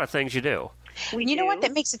 but a lot of things you do. You know what?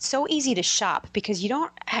 That makes it so easy to shop because you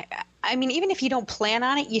don't. I mean, even if you don't plan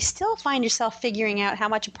on it, you still find yourself figuring out how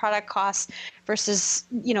much a product costs versus,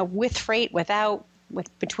 with freight,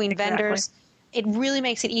 between vendors. It really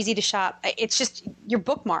makes it easy to shop. It's just you're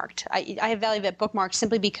bookmarked. I value that bookmark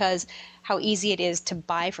simply because how easy it is to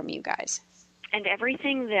buy from you guys. And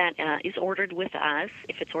everything that is ordered with us,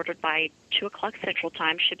 if it's ordered by 2 o'clock Central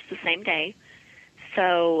Time, ships the same day.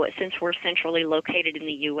 So since we're centrally located in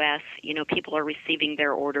the U.S., people are receiving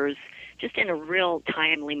their orders just in a real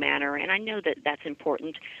timely manner, and I know that that's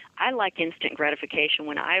important. I like instant gratification.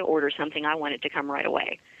 When I order something, I want it to come right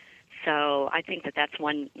away. So I think that that's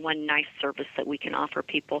one nice service that we can offer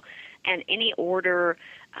people. And any order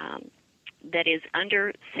that is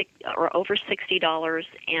under or over $60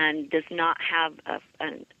 and does not have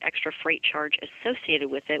an extra freight charge associated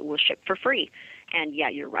with it will ship for free. And yeah,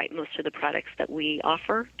 you're right. Most of the products that we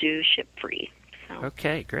offer do ship free. So.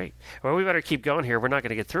 Okay, great. Well, we better keep going here. We're not going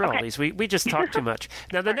to get through all these. We just talk too much.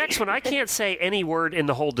 Now, the next one, I can't say any word in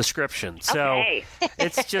the whole description, so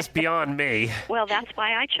it's just beyond me. Well, that's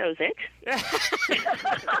why I chose it.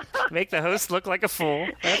 Make the host look like a fool.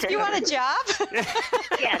 You want a job?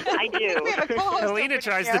 Yes, I do. We have a co-host Alina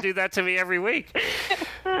tries to do that to me every week.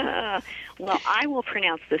 Well, I will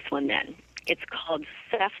pronounce this one then. It's called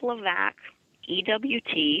Cephalavac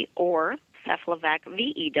EWT or Cephalavac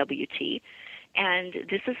VEWT. And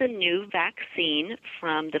this is a new vaccine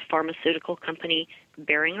from the pharmaceutical company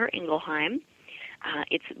Boehringer Ingelheim.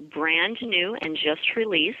 It's brand new and just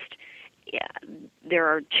released. Yeah, there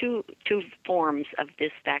are two forms of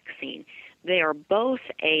this vaccine. They are both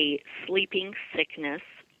a sleeping sickness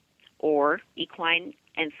or equine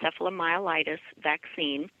encephalomyelitis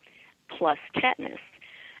vaccine plus tetanus.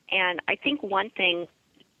 And I think one thing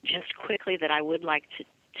just quickly that I would like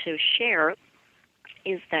to share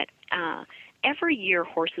is that every year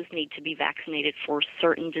horses need to be vaccinated for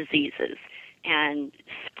certain diseases, and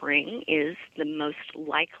spring is the most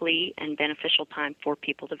likely and beneficial time for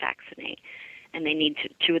people to vaccinate. And they need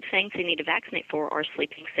two of the things they need to vaccinate for are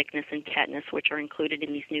sleeping sickness and tetanus, which are included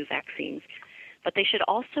in these new vaccines. But they should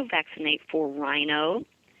also vaccinate for rhino,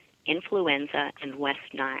 influenza, and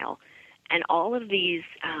West Nile. And all of these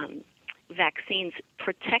vaccines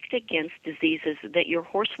protect against diseases that your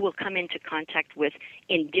horse will come into contact with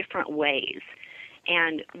in different ways.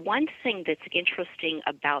 And one thing that's interesting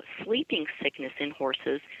about sleeping sickness in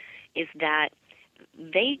horses is that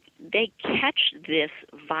they catch this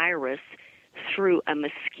virus through a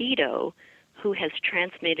mosquito who has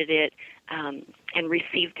transmitted it and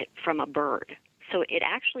received it from a bird. So it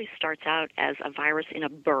actually starts out as a virus in a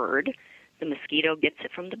bird. The mosquito gets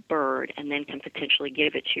it from the bird and then can potentially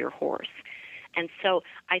give it to your horse. And so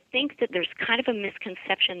I think that there's kind of a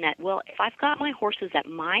misconception that, well, if I've got my horses at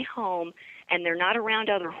my home and they're not around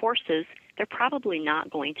other horses, they're probably not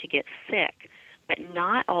going to get sick. But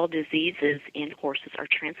not all diseases in horses are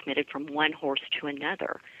transmitted from one horse to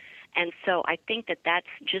another. And so I think that that's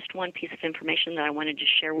just one piece of information that I wanted to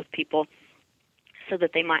share with people so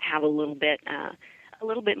that they might have a little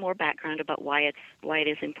bit more background about why it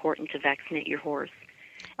is important to vaccinate your horse.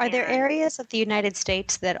 Are there areas of the United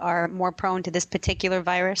States that are more prone to this particular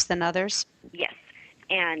virus than others? Yes,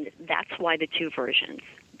 and that's why the two versions.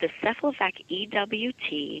 The Cephalavac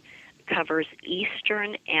EWT covers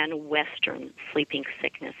eastern and western sleeping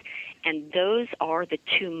sickness, and those are the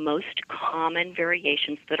two most common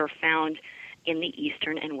variations that are found in the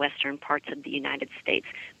eastern and western parts of the United States.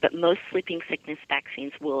 But most sleeping sickness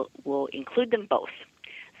vaccines will include them both.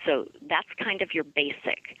 So that's kind of your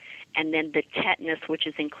basic. And then the tetanus, which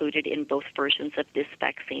is included in both versions of this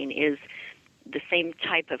vaccine, is the same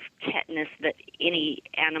type of tetanus that any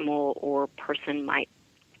animal or person might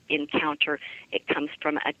encounter. It comes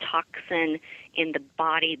from a toxin in the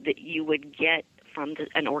body that you would get from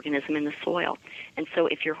an organism in the soil. And so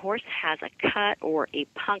if your horse has a cut or a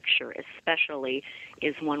puncture, especially,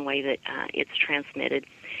 is one way that it's transmitted.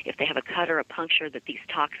 If they have a cut or a puncture that these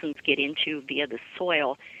toxins get into via the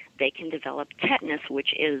soil, they can develop tetanus,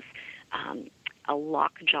 which is a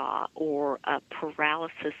lockjaw or a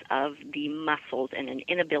paralysis of the muscles and an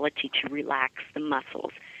inability to relax the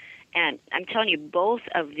muscles. And I'm telling you, both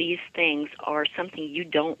of these things are something you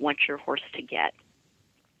don't want your horse to get.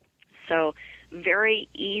 So very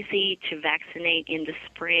easy to vaccinate in the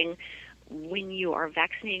spring. When you are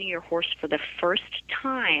vaccinating your horse for the first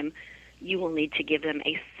time, you will need to give them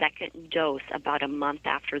a second dose about a month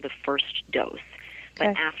after the first dose.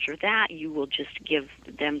 But after that, you will just give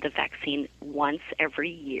them the vaccine once every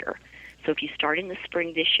year. So if you start in the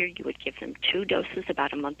spring this year, you would give them 2 doses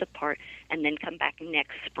about a month apart and then come back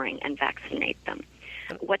next spring and vaccinate them.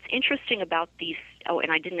 What's interesting about these,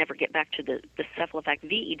 and I didn't ever get back to the Cephalovac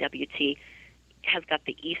VEWT, has got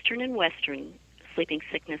the Eastern and Western sleeping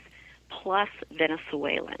sickness plus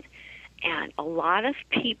Venezuelan. And a lot of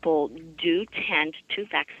people do tend to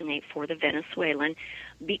vaccinate for the Venezuelan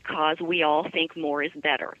because we all think more is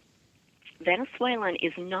better. Venezuelan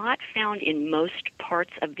is not found in most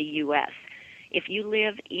parts of the U.S. If you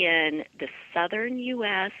live in the southern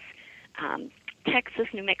U.S., Texas,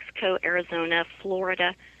 New Mexico, Arizona,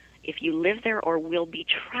 Florida, if you live there or will be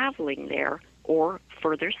traveling there or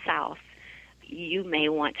further south, you may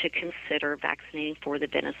want to consider vaccinating for the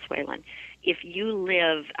Venezuelan. If you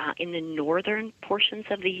live in the northern portions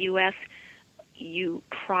of the U.S., you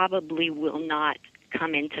probably will not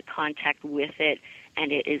come into contact with it,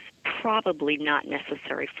 and it is probably not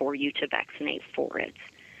necessary for you to vaccinate for it.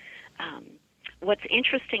 What's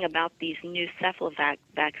interesting about these new Cephalovac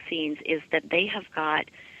vaccines is that they have got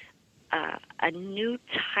a new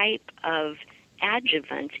type of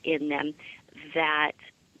adjuvant in them that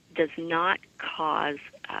does not cause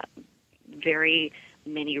very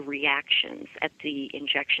many reactions at the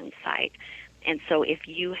injection site. And so if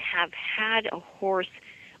you have had a horse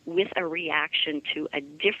with a reaction to a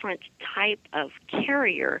different type of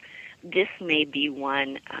carrier, this may be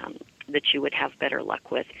one that you would have better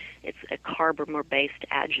luck with. It's a carbamomer-based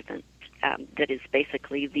adjuvant that is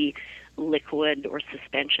basically the liquid or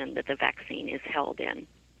suspension that the vaccine is held in.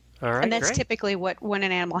 All right, and that's great. typically when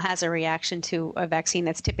an animal has a reaction to a vaccine,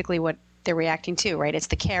 that's typically what they're reacting to, right? It's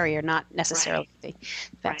the carrier, not necessarily the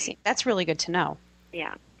vaccine. Right. That's really good to know.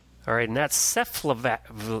 Yeah. All right, and that's Cephalovac.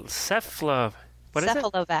 What is it?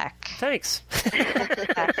 Cephalovac. Thanks. You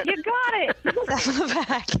got it.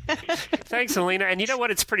 Cephalovac. Thanks, Alina. And you know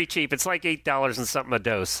what? It's pretty cheap. It's like $8 and something a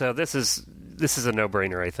dose. So this is a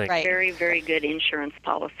no-brainer, I think. Right. Very, very good insurance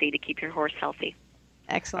policy to keep your horse healthy.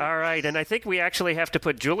 Excellent. All right, and I think we actually have to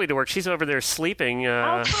put Julie to work. She's over there sleeping.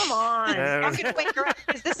 Oh, come on. I'm going to wake her up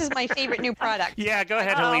because this is my favorite new product. Yeah, go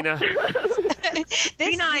ahead, Alina.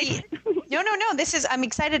 Be nice. No. I'm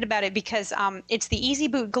excited about it because it's the Easy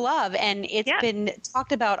Boot glove, and it's been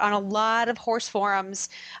talked about on a lot of horse forums.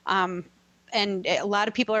 And a lot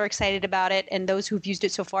of people are excited about it, and those who've used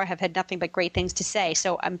it so far have had nothing but great things to say.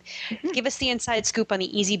 So give us the inside scoop on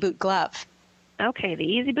the Easy Boot glove. Okay, the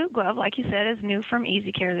Easy Boot glove, like you said, is new from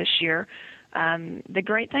Easy Care this year. The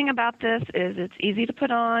great thing about this is it's easy to put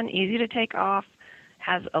on, easy to take off,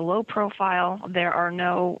 has a low profile. There are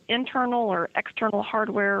no internal or external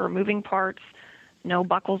hardware or moving parts, no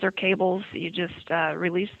buckles or cables. You just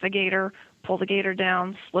release the gaiter, pull the gaiter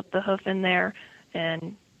down, slip the hoof in there,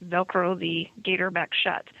 and Velcro the gaiter back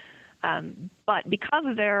shut. But because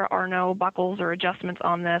there are no buckles or adjustments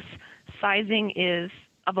on this, sizing is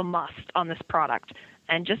of a must on this product.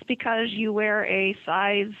 And just because you wear a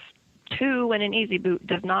size 2 in an Easy Boot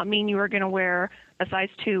does not mean you are going to wear a size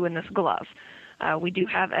 2 in this glove. We do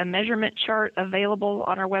have a measurement chart available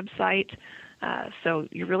on our website, so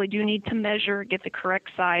you really do need to measure, get the correct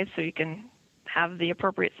size so you can have the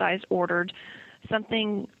appropriate size ordered.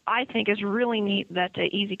 Something I think is really neat that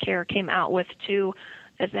Easy Care came out with too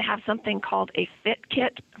is they have something called a fit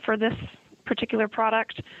kit for this particular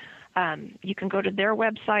product. You can go to their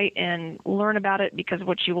website and learn about it, because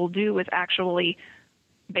what you will do is actually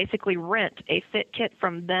basically rent a fit kit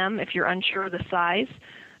from them if you're unsure of the size.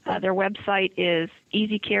 Their website is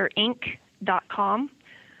easycareinc.com,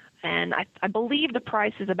 and I believe the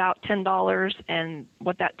price is about $10, and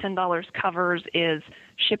what that $10 covers is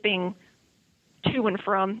shipping to and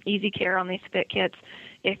from Easy Care on these fit kits.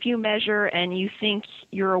 If you measure and you think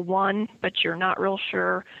you're a 1 but you're not real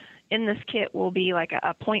sure, in this kit will be like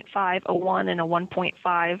a 0.5, a 1, and a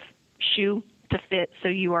 1.5 shoe to fit, so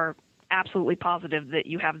you are absolutely positive that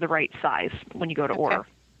you have the right size when you go to order.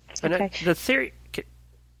 And the theory,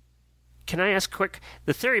 can I ask quick?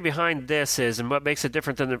 The theory behind this is, and what makes it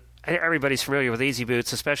different than everybody's familiar with Easy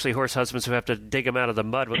Boots, especially horse husbands who have to dig them out of the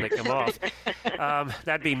mud when they come off.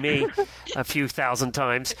 That'd be me a few thousand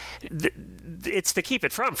times. It's to keep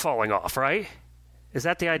it from falling off, right? Is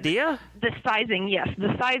that the idea? The sizing, yes.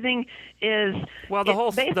 The sizing is... Well,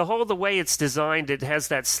 the way it's designed, it has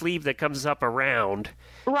that sleeve that comes up around.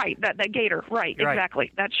 Right, that gaiter, right,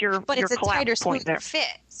 exactly. That's your But it's a tighter, smoother there.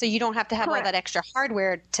 fit, so you don't have to have all that extra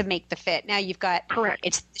hardware to make the fit. Now you've got... Correct.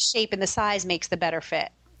 It's the shape and the size makes the better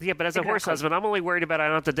fit. Yeah, but as a horse husband, I'm only worried about I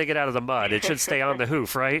don't have to dig it out of the mud. It should stay on the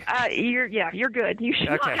hoof, right? You're good. You should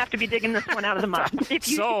not have to be digging this one out of the mud. If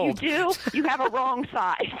you do, you have a wrong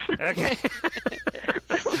size. Okay.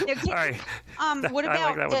 All right. What I like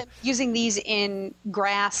that about one. using these in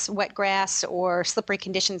grass, wet grass, or slippery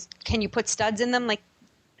conditions? Can you put studs in them? Like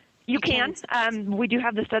You can. We do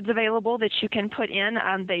have the studs available that you can put in.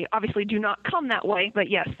 They obviously do not come that way, but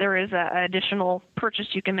yes, there is an additional purchase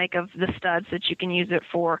you can make of the studs that you can use it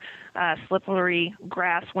for slippery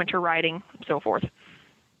grass, winter riding, so forth.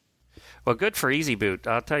 Well, good for Easy Boot.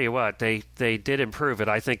 I'll tell you what, they did improve it.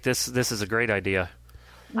 I think this is a great idea.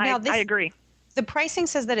 now, I agree. The pricing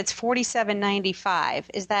says that it's $47.95.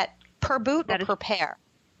 Is that per boot or per pair?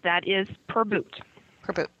 That is per boot.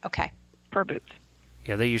 Per boot. Okay. Per boot.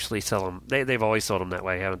 Yeah, they usually sell them. They've always sold them that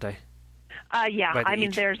way, haven't they? Yeah. By I mean,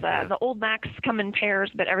 each. there's the Old Max come in pairs,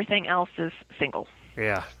 but everything else is single.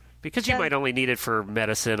 Yeah, because you might only need it for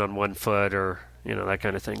medicine on one foot or that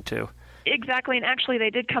kind of thing too. Exactly, and actually they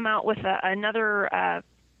did come out with another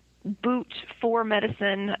boot for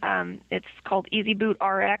medicine. It's called Easy Boot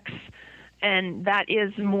RX, and that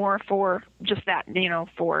is more for just that,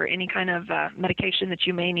 for any kind of medication that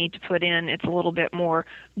you may need to put in. It's a little bit more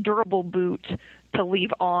durable boot to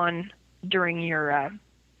leave on during your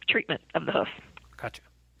treatment of the hoof. Gotcha.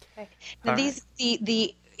 Okay. Now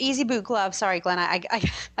the Easy Boot glove. Sorry, Glenn.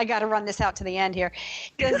 I got to run this out to the end here.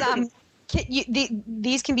 Does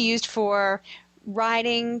these can be used for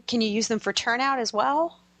riding? Can you use them for turnout as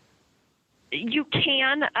well? You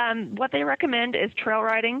can. What they recommend is trail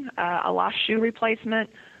riding, a lost shoe replacement,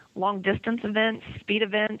 long distance events, speed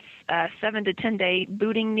events, 7 to 10 day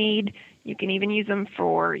booting need. You can even use them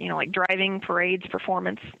for, like driving, parades,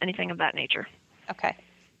 performance, anything of that nature. Okay.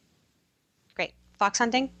 Great. Fox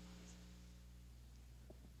hunting?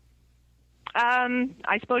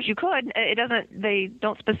 I suppose you could. They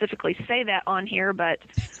don't specifically say that on here, but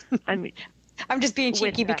I mean, I'm just being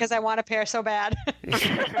cheeky because I want a pair so bad.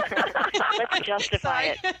 Let's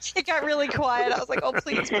justify it. It got really quiet. I was like, oh,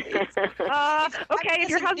 please, please. Okay, if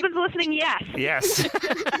your husband's listening, yes. Yes,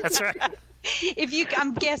 that's right.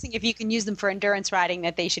 I'm guessing if you can use them for endurance riding,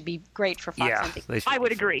 that they should be great for fox hunting. They should I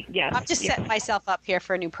would agree. Yes. I'm just setting myself up here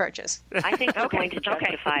for a new purchase. I think we're going to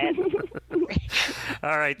justify it.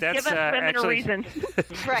 All right, that's Give us women actually, a reason.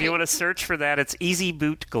 Right. If you want to search for that, it's Easy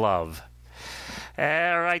Boot Glove.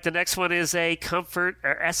 All right, the next one is a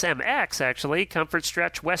SMX, actually, Comfort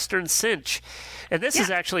Stretch Western Cinch. And this is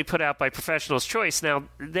actually put out by Professional's Choice. Now,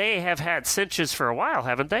 they have had cinches for a while,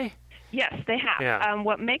 haven't they? Yes, they have. Yeah.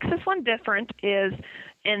 What makes this one different is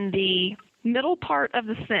in the middle part of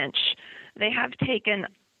the cinch, they have taken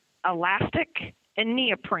elastic and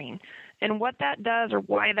neoprene. And what that does, or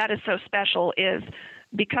why that is so special, is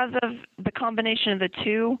because of the combination of the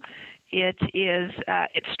two, it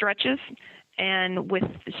stretches. And with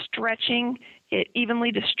the stretching, it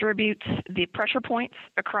evenly distributes the pressure points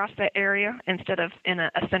across that area instead of in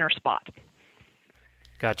a center spot.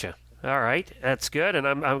 Gotcha. All right, that's good. And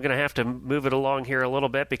I'm going to have to move it along here a little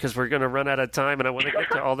bit because we're going to run out of time, and I want to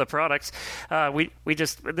get to all the products.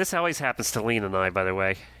 This always happens to Lena and I, by the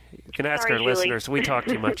way. You can ask Sorry, our Julie. listeners. We talk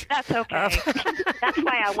too much. That's okay. That's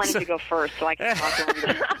why I wanted to go first, so I can talk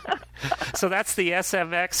longer. So that's the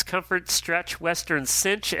SMX Comfort Stretch Western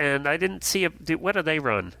Cinch, and I didn't see what do they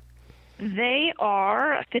run? They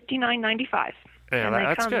are $59.95. Yeah, And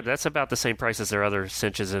that's good. That's about the same price as their other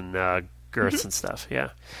cinches and girths and stuff. Yeah.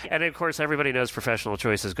 And of course, everybody knows Professional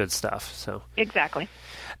Choice is good stuff. So Exactly.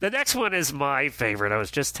 the next one is my favorite. I was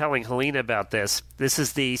just telling Helena about this. This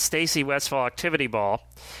is the Stacy Westfall Activity Ball.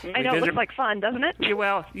 I know, it looks like fun, doesn't it?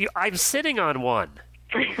 Well, I'm sitting on one.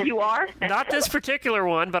 You are? Not this particular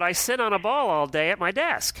one, but I sit on a ball all day at my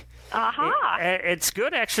desk. Aha. It's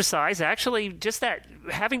good exercise. Actually, just that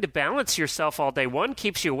having to balance yourself all day, one,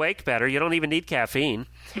 keeps you awake better. You don't even need caffeine.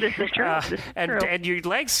 This is true. And your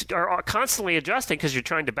legs are constantly adjusting because you're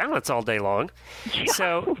trying to balance all day long. Yeah.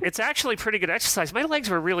 So it's actually pretty good exercise. My legs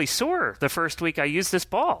were really sore the first week I used this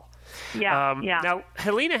ball. Yeah, Now,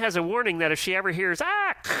 Helena has a warning that if she ever hears,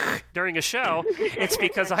 during a show, it's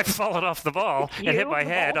because I've fallen off the ball and hit my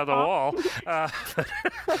head on the wall.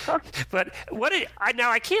 But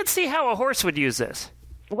I can't see how a horse would use this.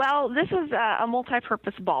 Well, this is a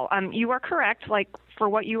multi-purpose ball. You are correct. Like for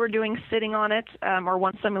what you were doing sitting on it or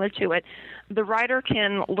one similar to it, the rider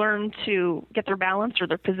can learn to get their balance or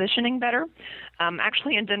their positioning better.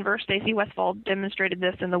 Actually, in Denver, Stacy Westfall demonstrated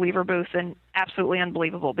this in the Weaver booth, and absolutely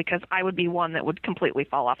unbelievable because I would be one that would completely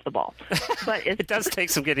fall off the ball. But it does take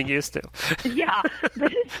some getting used to. Yeah,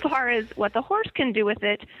 but as far as what the horse can do with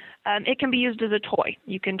it, it can be used as a toy.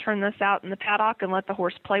 You can turn this out in the paddock and let the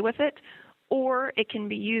horse play with it, or it can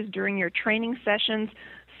be used during your training sessions.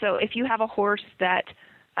 So if you have a horse that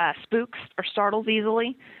spooks or startles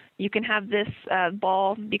easily, You can have this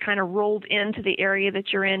ball be kind of rolled into the area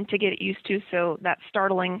that you're in to get it used to, so that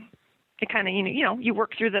startling, it kind of, you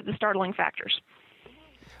work through the startling factors.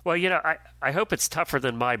 Well, I hope it's tougher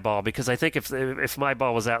than my ball, because I think if my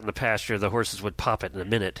ball was out in the pasture, the horses would pop it in a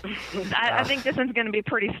minute. I think this one's going to be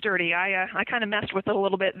pretty sturdy. I kind of messed with it a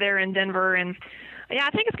little bit there in Denver, and yeah,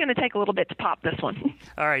 I think it's going to take a little bit to pop this one.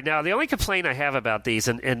 All right. Now, the only complaint I have about these,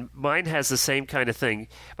 and mine has the same kind of thing.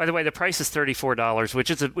 By the way, the price is $34,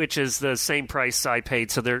 which is the same price I paid.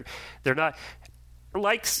 So they're not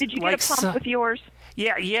like. Did you get a pump with yours?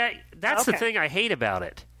 Yeah. That's okay. the thing I hate about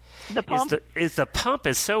it. The pump? Is the pump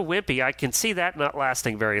is so wimpy. I can see that not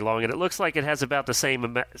lasting very long, and it looks like it has about the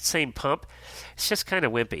same pump. It's just kind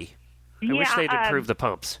of wimpy. I wish they'd improve the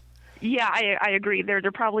pumps. Yeah, I agree. There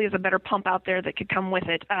probably is a better pump out there that could come with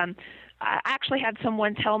it. I actually had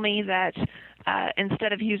someone tell me that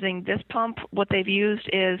instead of using this pump, what they've used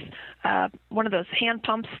is one of those hand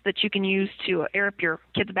pumps that you can use to air up your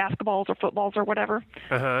kids' basketballs or footballs or whatever.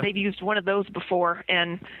 Uh-huh. They've used one of those before,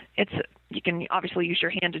 and you can obviously use your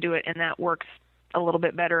hand to do it, and that works a little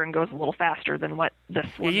bit better and goes a little faster than what this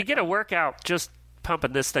one. Yeah, you get a workout just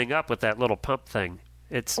pumping this thing up with that little pump thing.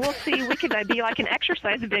 We'll see. We could be like an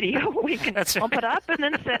exercise video. We can pump it up and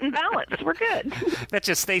then sit and balance. We're good. Bet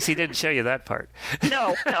you Stacy didn't show you that part.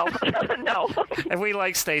 No. And we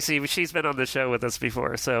like Stacy. She's been on the show with us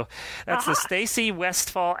before. So that's the Stacy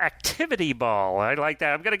Westfall Activity Ball. I like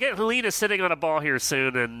that. I'm going to get Helena sitting on a ball here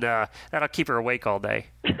soon, and that'll keep her awake all day.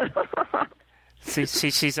 See,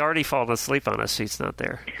 she's already fallen asleep on us. She's not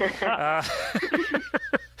there.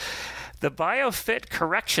 The BioFit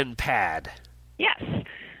Correction Pad. Yes.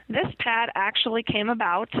 This pad actually came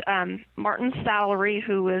about. Martin Salary,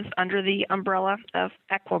 who is under the umbrella of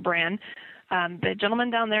Equibrand, the gentleman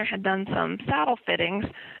down there had done some saddle fittings,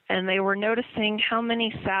 and they were noticing how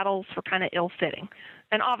many saddles were kind of ill-fitting.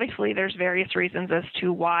 And obviously there's various reasons as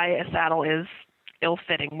to why a saddle is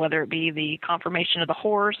ill-fitting, whether it be the conformation of the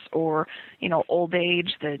horse or, old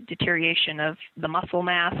age, the deterioration of the muscle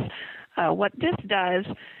mass. What this does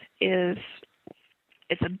is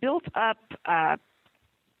it's a built-up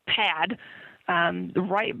pad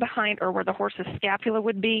right behind or where the horse's scapula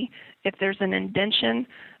would be. If there's an indentation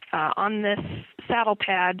on this saddle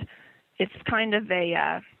pad, it's kind of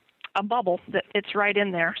a bubble that fits right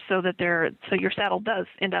in there, so your saddle does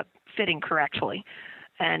end up fitting correctly.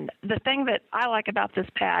 And the thing that I like about this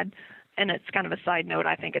pad, and it's kind of a side note,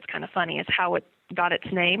 I think it's kind of funny, is how it got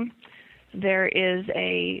its name. There is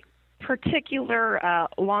a particular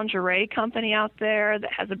lingerie company out there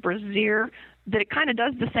that has a brassiere that it kind of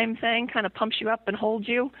does the same thing, kind of pumps you up and holds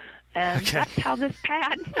you, and that's how this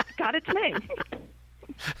pad got its name.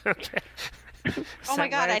 Okay. Oh my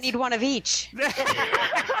God, nice? I need one of each.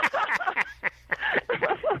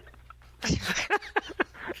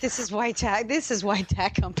 This is why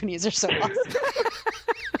tech companies are so awesome.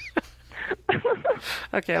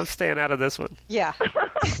 Okay, I'm staying out of this one. Yeah.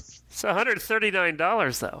 It's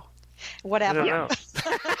 $139 though. Whatever.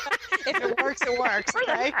 If it works, it works.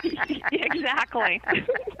 Okay. Exactly.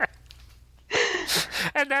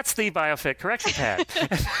 And that's the BioFit Correction Pad.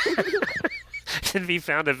 Can be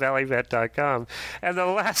found at valleyvet.com. And the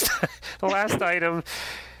last item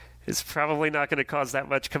is probably not going to cause that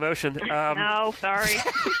much commotion. No, sorry.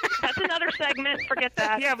 That's another segment. Forget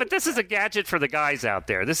that. Yeah, but this is a gadget for the guys out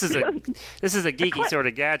there. This is a geeky sort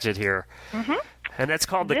of gadget here. Mm-hmm. And that's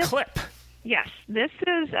called the Clip. Yes. This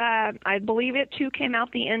is, I believe it, too, came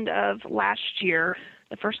out the end of last year.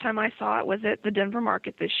 The first time I saw it was at the Denver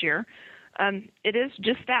market this year. It is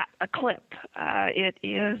just that, a clip. It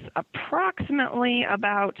is approximately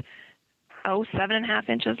about 7.5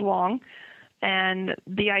 inches long. And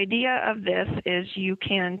the idea of this is you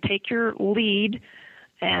can take your lead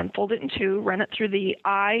and fold it in two, run it through the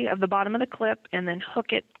eye of the bottom of the clip, and then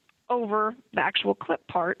hook it over the actual clip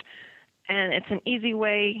part. And it's an easy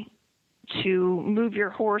way to move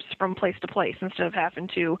your horse from place to place instead of having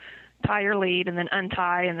to tie your lead and then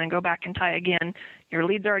untie and then go back and tie again. Your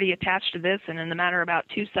lead's already attached to this, and in the matter of about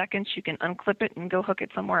 2 seconds, you can unclip it and go hook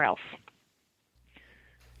it somewhere else.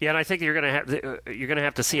 Yeah, and I think you're going to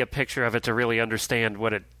have to see a picture of it to really understand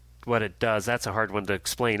what it does. That's a hard one to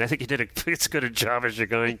explain. I think you did as good a job as you're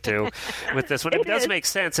going to with this one. It does make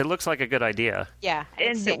sense. It looks like a good idea. Yeah,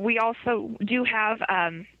 and we also do have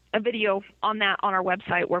a video on that on our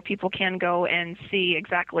website where people can go and see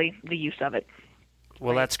exactly the use of it.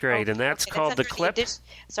 Well, that's great, and that's called the Clip.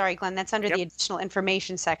 Sorry, Glenn, that's under the additional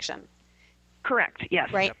information section. Correct,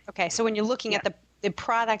 yes. Right? Yep. Okay, so when you're looking at the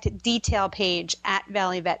product detail page at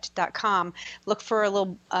valleyvet.com, look for a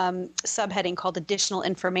little subheading called additional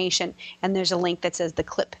information, and there's a link that says the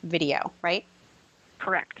Clip video, right?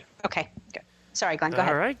 correct. Okay, good. Sorry, Glenn, go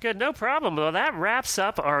ahead. All right, good. No problem. Well, that wraps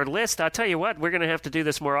up our list. I'll tell you what, we're going to have to do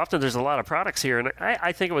this more often. There's a lot of products here, and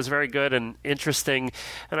I think it was very good and interesting,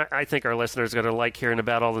 and I think our listeners are going to like hearing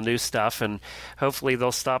about all the new stuff, and hopefully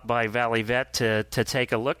they'll stop by Valley Vet to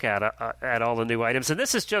take a look at all the new items. And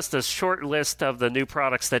this is just a short list of the new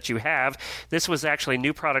products that you have. This was actually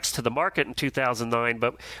new products to the market in 2009,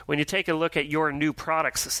 but when you take a look at your new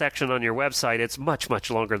products section on your website, it's much, much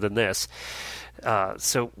longer than this.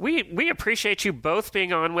 So we appreciate you both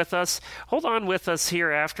being on with us. Hold on with us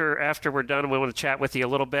here after we're done. We want to chat with you a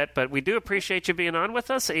little bit, but we do appreciate you being on with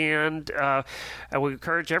us, and I will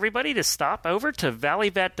encourage everybody to stop over to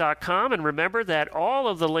valleyvet.com, and remember that all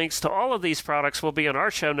of the links to all of these products will be in our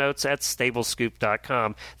show notes at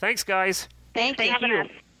stablescoop.com. Thanks, guys. Thank you.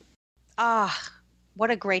 What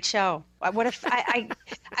a great show. What if I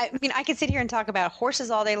mean, I could sit here and talk about horses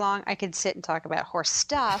all day long. I could sit and talk about horse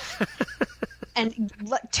stuff. And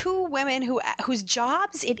two women whose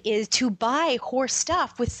jobs it is to buy horse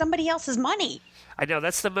stuff with somebody else's money. I know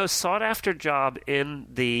that's the most sought after job in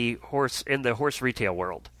the horse retail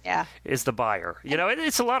world. Yeah, is the buyer. You know,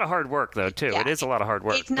 it's a lot of hard work though too. Yeah. It is a lot of hard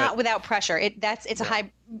work. It's not without pressure. It's a high.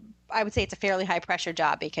 I would say it's a fairly high pressure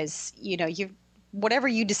job because whatever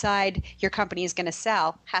you decide your company is going to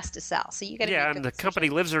sell has to sell. So you got to make and the company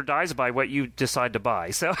lives or dies by what you decide to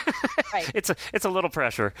buy. So right. It's a little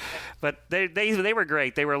pressure, but they were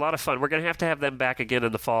great. They were a lot of fun. We're going to have them back again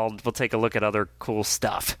in the fall, and we'll take a look at other cool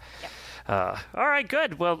stuff. Yeah. All right,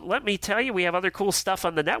 good. Well, let me tell you, we have other cool stuff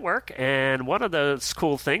on the network, and one of those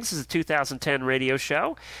cool things is the 2010 radio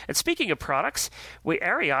show. And speaking of products,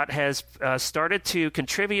 Ariat has started to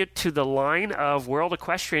contribute to the line of World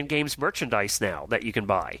Equestrian Games merchandise now that you can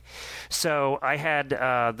buy. So I had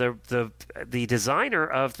the designer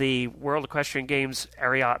of the World Equestrian Games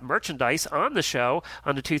Ariat merchandise on the show,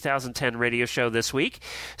 on the 2010 radio show this week.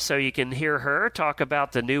 So you can hear her talk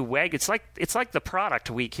about the new WEG. It's like the product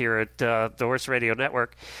week here at the Horse Radio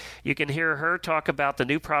Network. You can hear her talk about the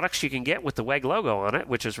new products you can get with the WEG logo on it,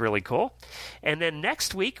 which is really cool. And then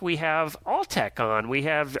next week we have Alltech on. We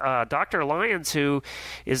have Dr. Lyons, who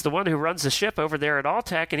is the one who runs the ship over there at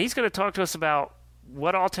Alltech, and he's going to talk to us about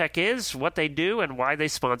what Alltech is, what they do, and why they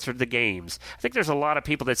sponsored the games. I think there's a lot of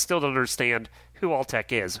people that still don't understand who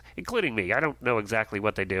Alltech is, including me. I don't know exactly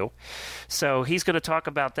what they do. So he's going to talk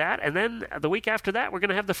about that. And then the week after that, we're going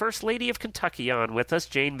to have the First Lady of Kentucky on with us,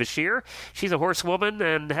 Jane Bashir. She's a horsewoman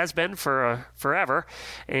and has been for forever.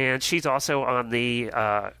 And she's also on the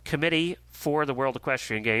committee for the World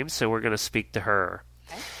Equestrian Games, so we're going to speak to her.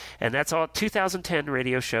 Okay. And that's all at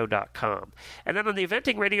 2010radioshow.com. And then on the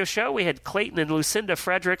Eventing Radio Show, we had Clayton and Lucinda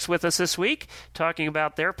Fredericks with us this week, talking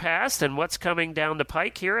about their past and what's coming down the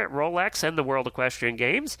pike here at Rolex and the World Equestrian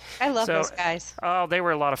Games. I love those guys. Oh, they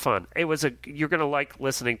were a lot of fun. You're going to like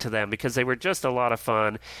listening to them because they were just a lot of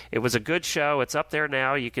fun. It was a good show. It's up there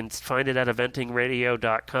now. You can find it at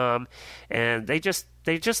eventingradio.com. And they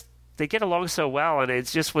get along so well, and it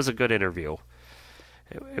just was a good interview.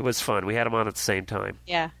 It was fun. We had them on at the same time.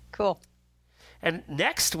 Yeah, cool. And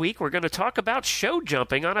next week, we're going to talk about show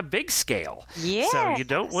jumping on a big scale. Yeah. So you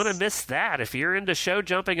don't want to miss that. If you're into show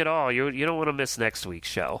jumping at all, you don't want to miss next week's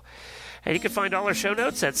show. And you can find all our show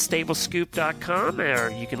notes at stablescoop.com, or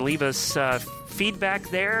you can leave us feedback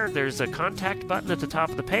there. There's a contact button at the top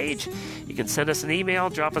of the page. You can send us an email,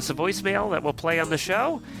 drop us a voicemail that will play on the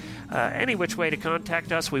show. Any which way to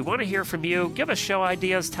contact us. We want to hear from you. Give us show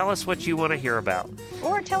ideas. Tell us what you want to hear about.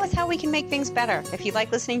 Or tell us how we can make things better. If you like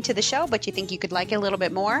listening to the show, but you think you could like it a little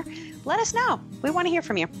bit more, let us know. We want to hear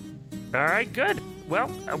from you. All right, good. Well,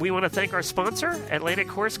 we want to thank our sponsor, Atlantic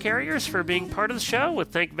Horse Carriers, for being part of the show. We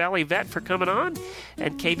thank Valley Vet for coming on,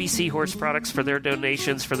 and KBC Horse Products for their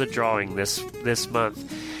donations for the drawing this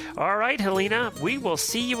month. All right, Helena, we will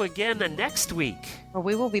see you again next week. Where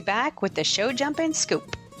we will be back with the show jumping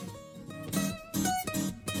scoop.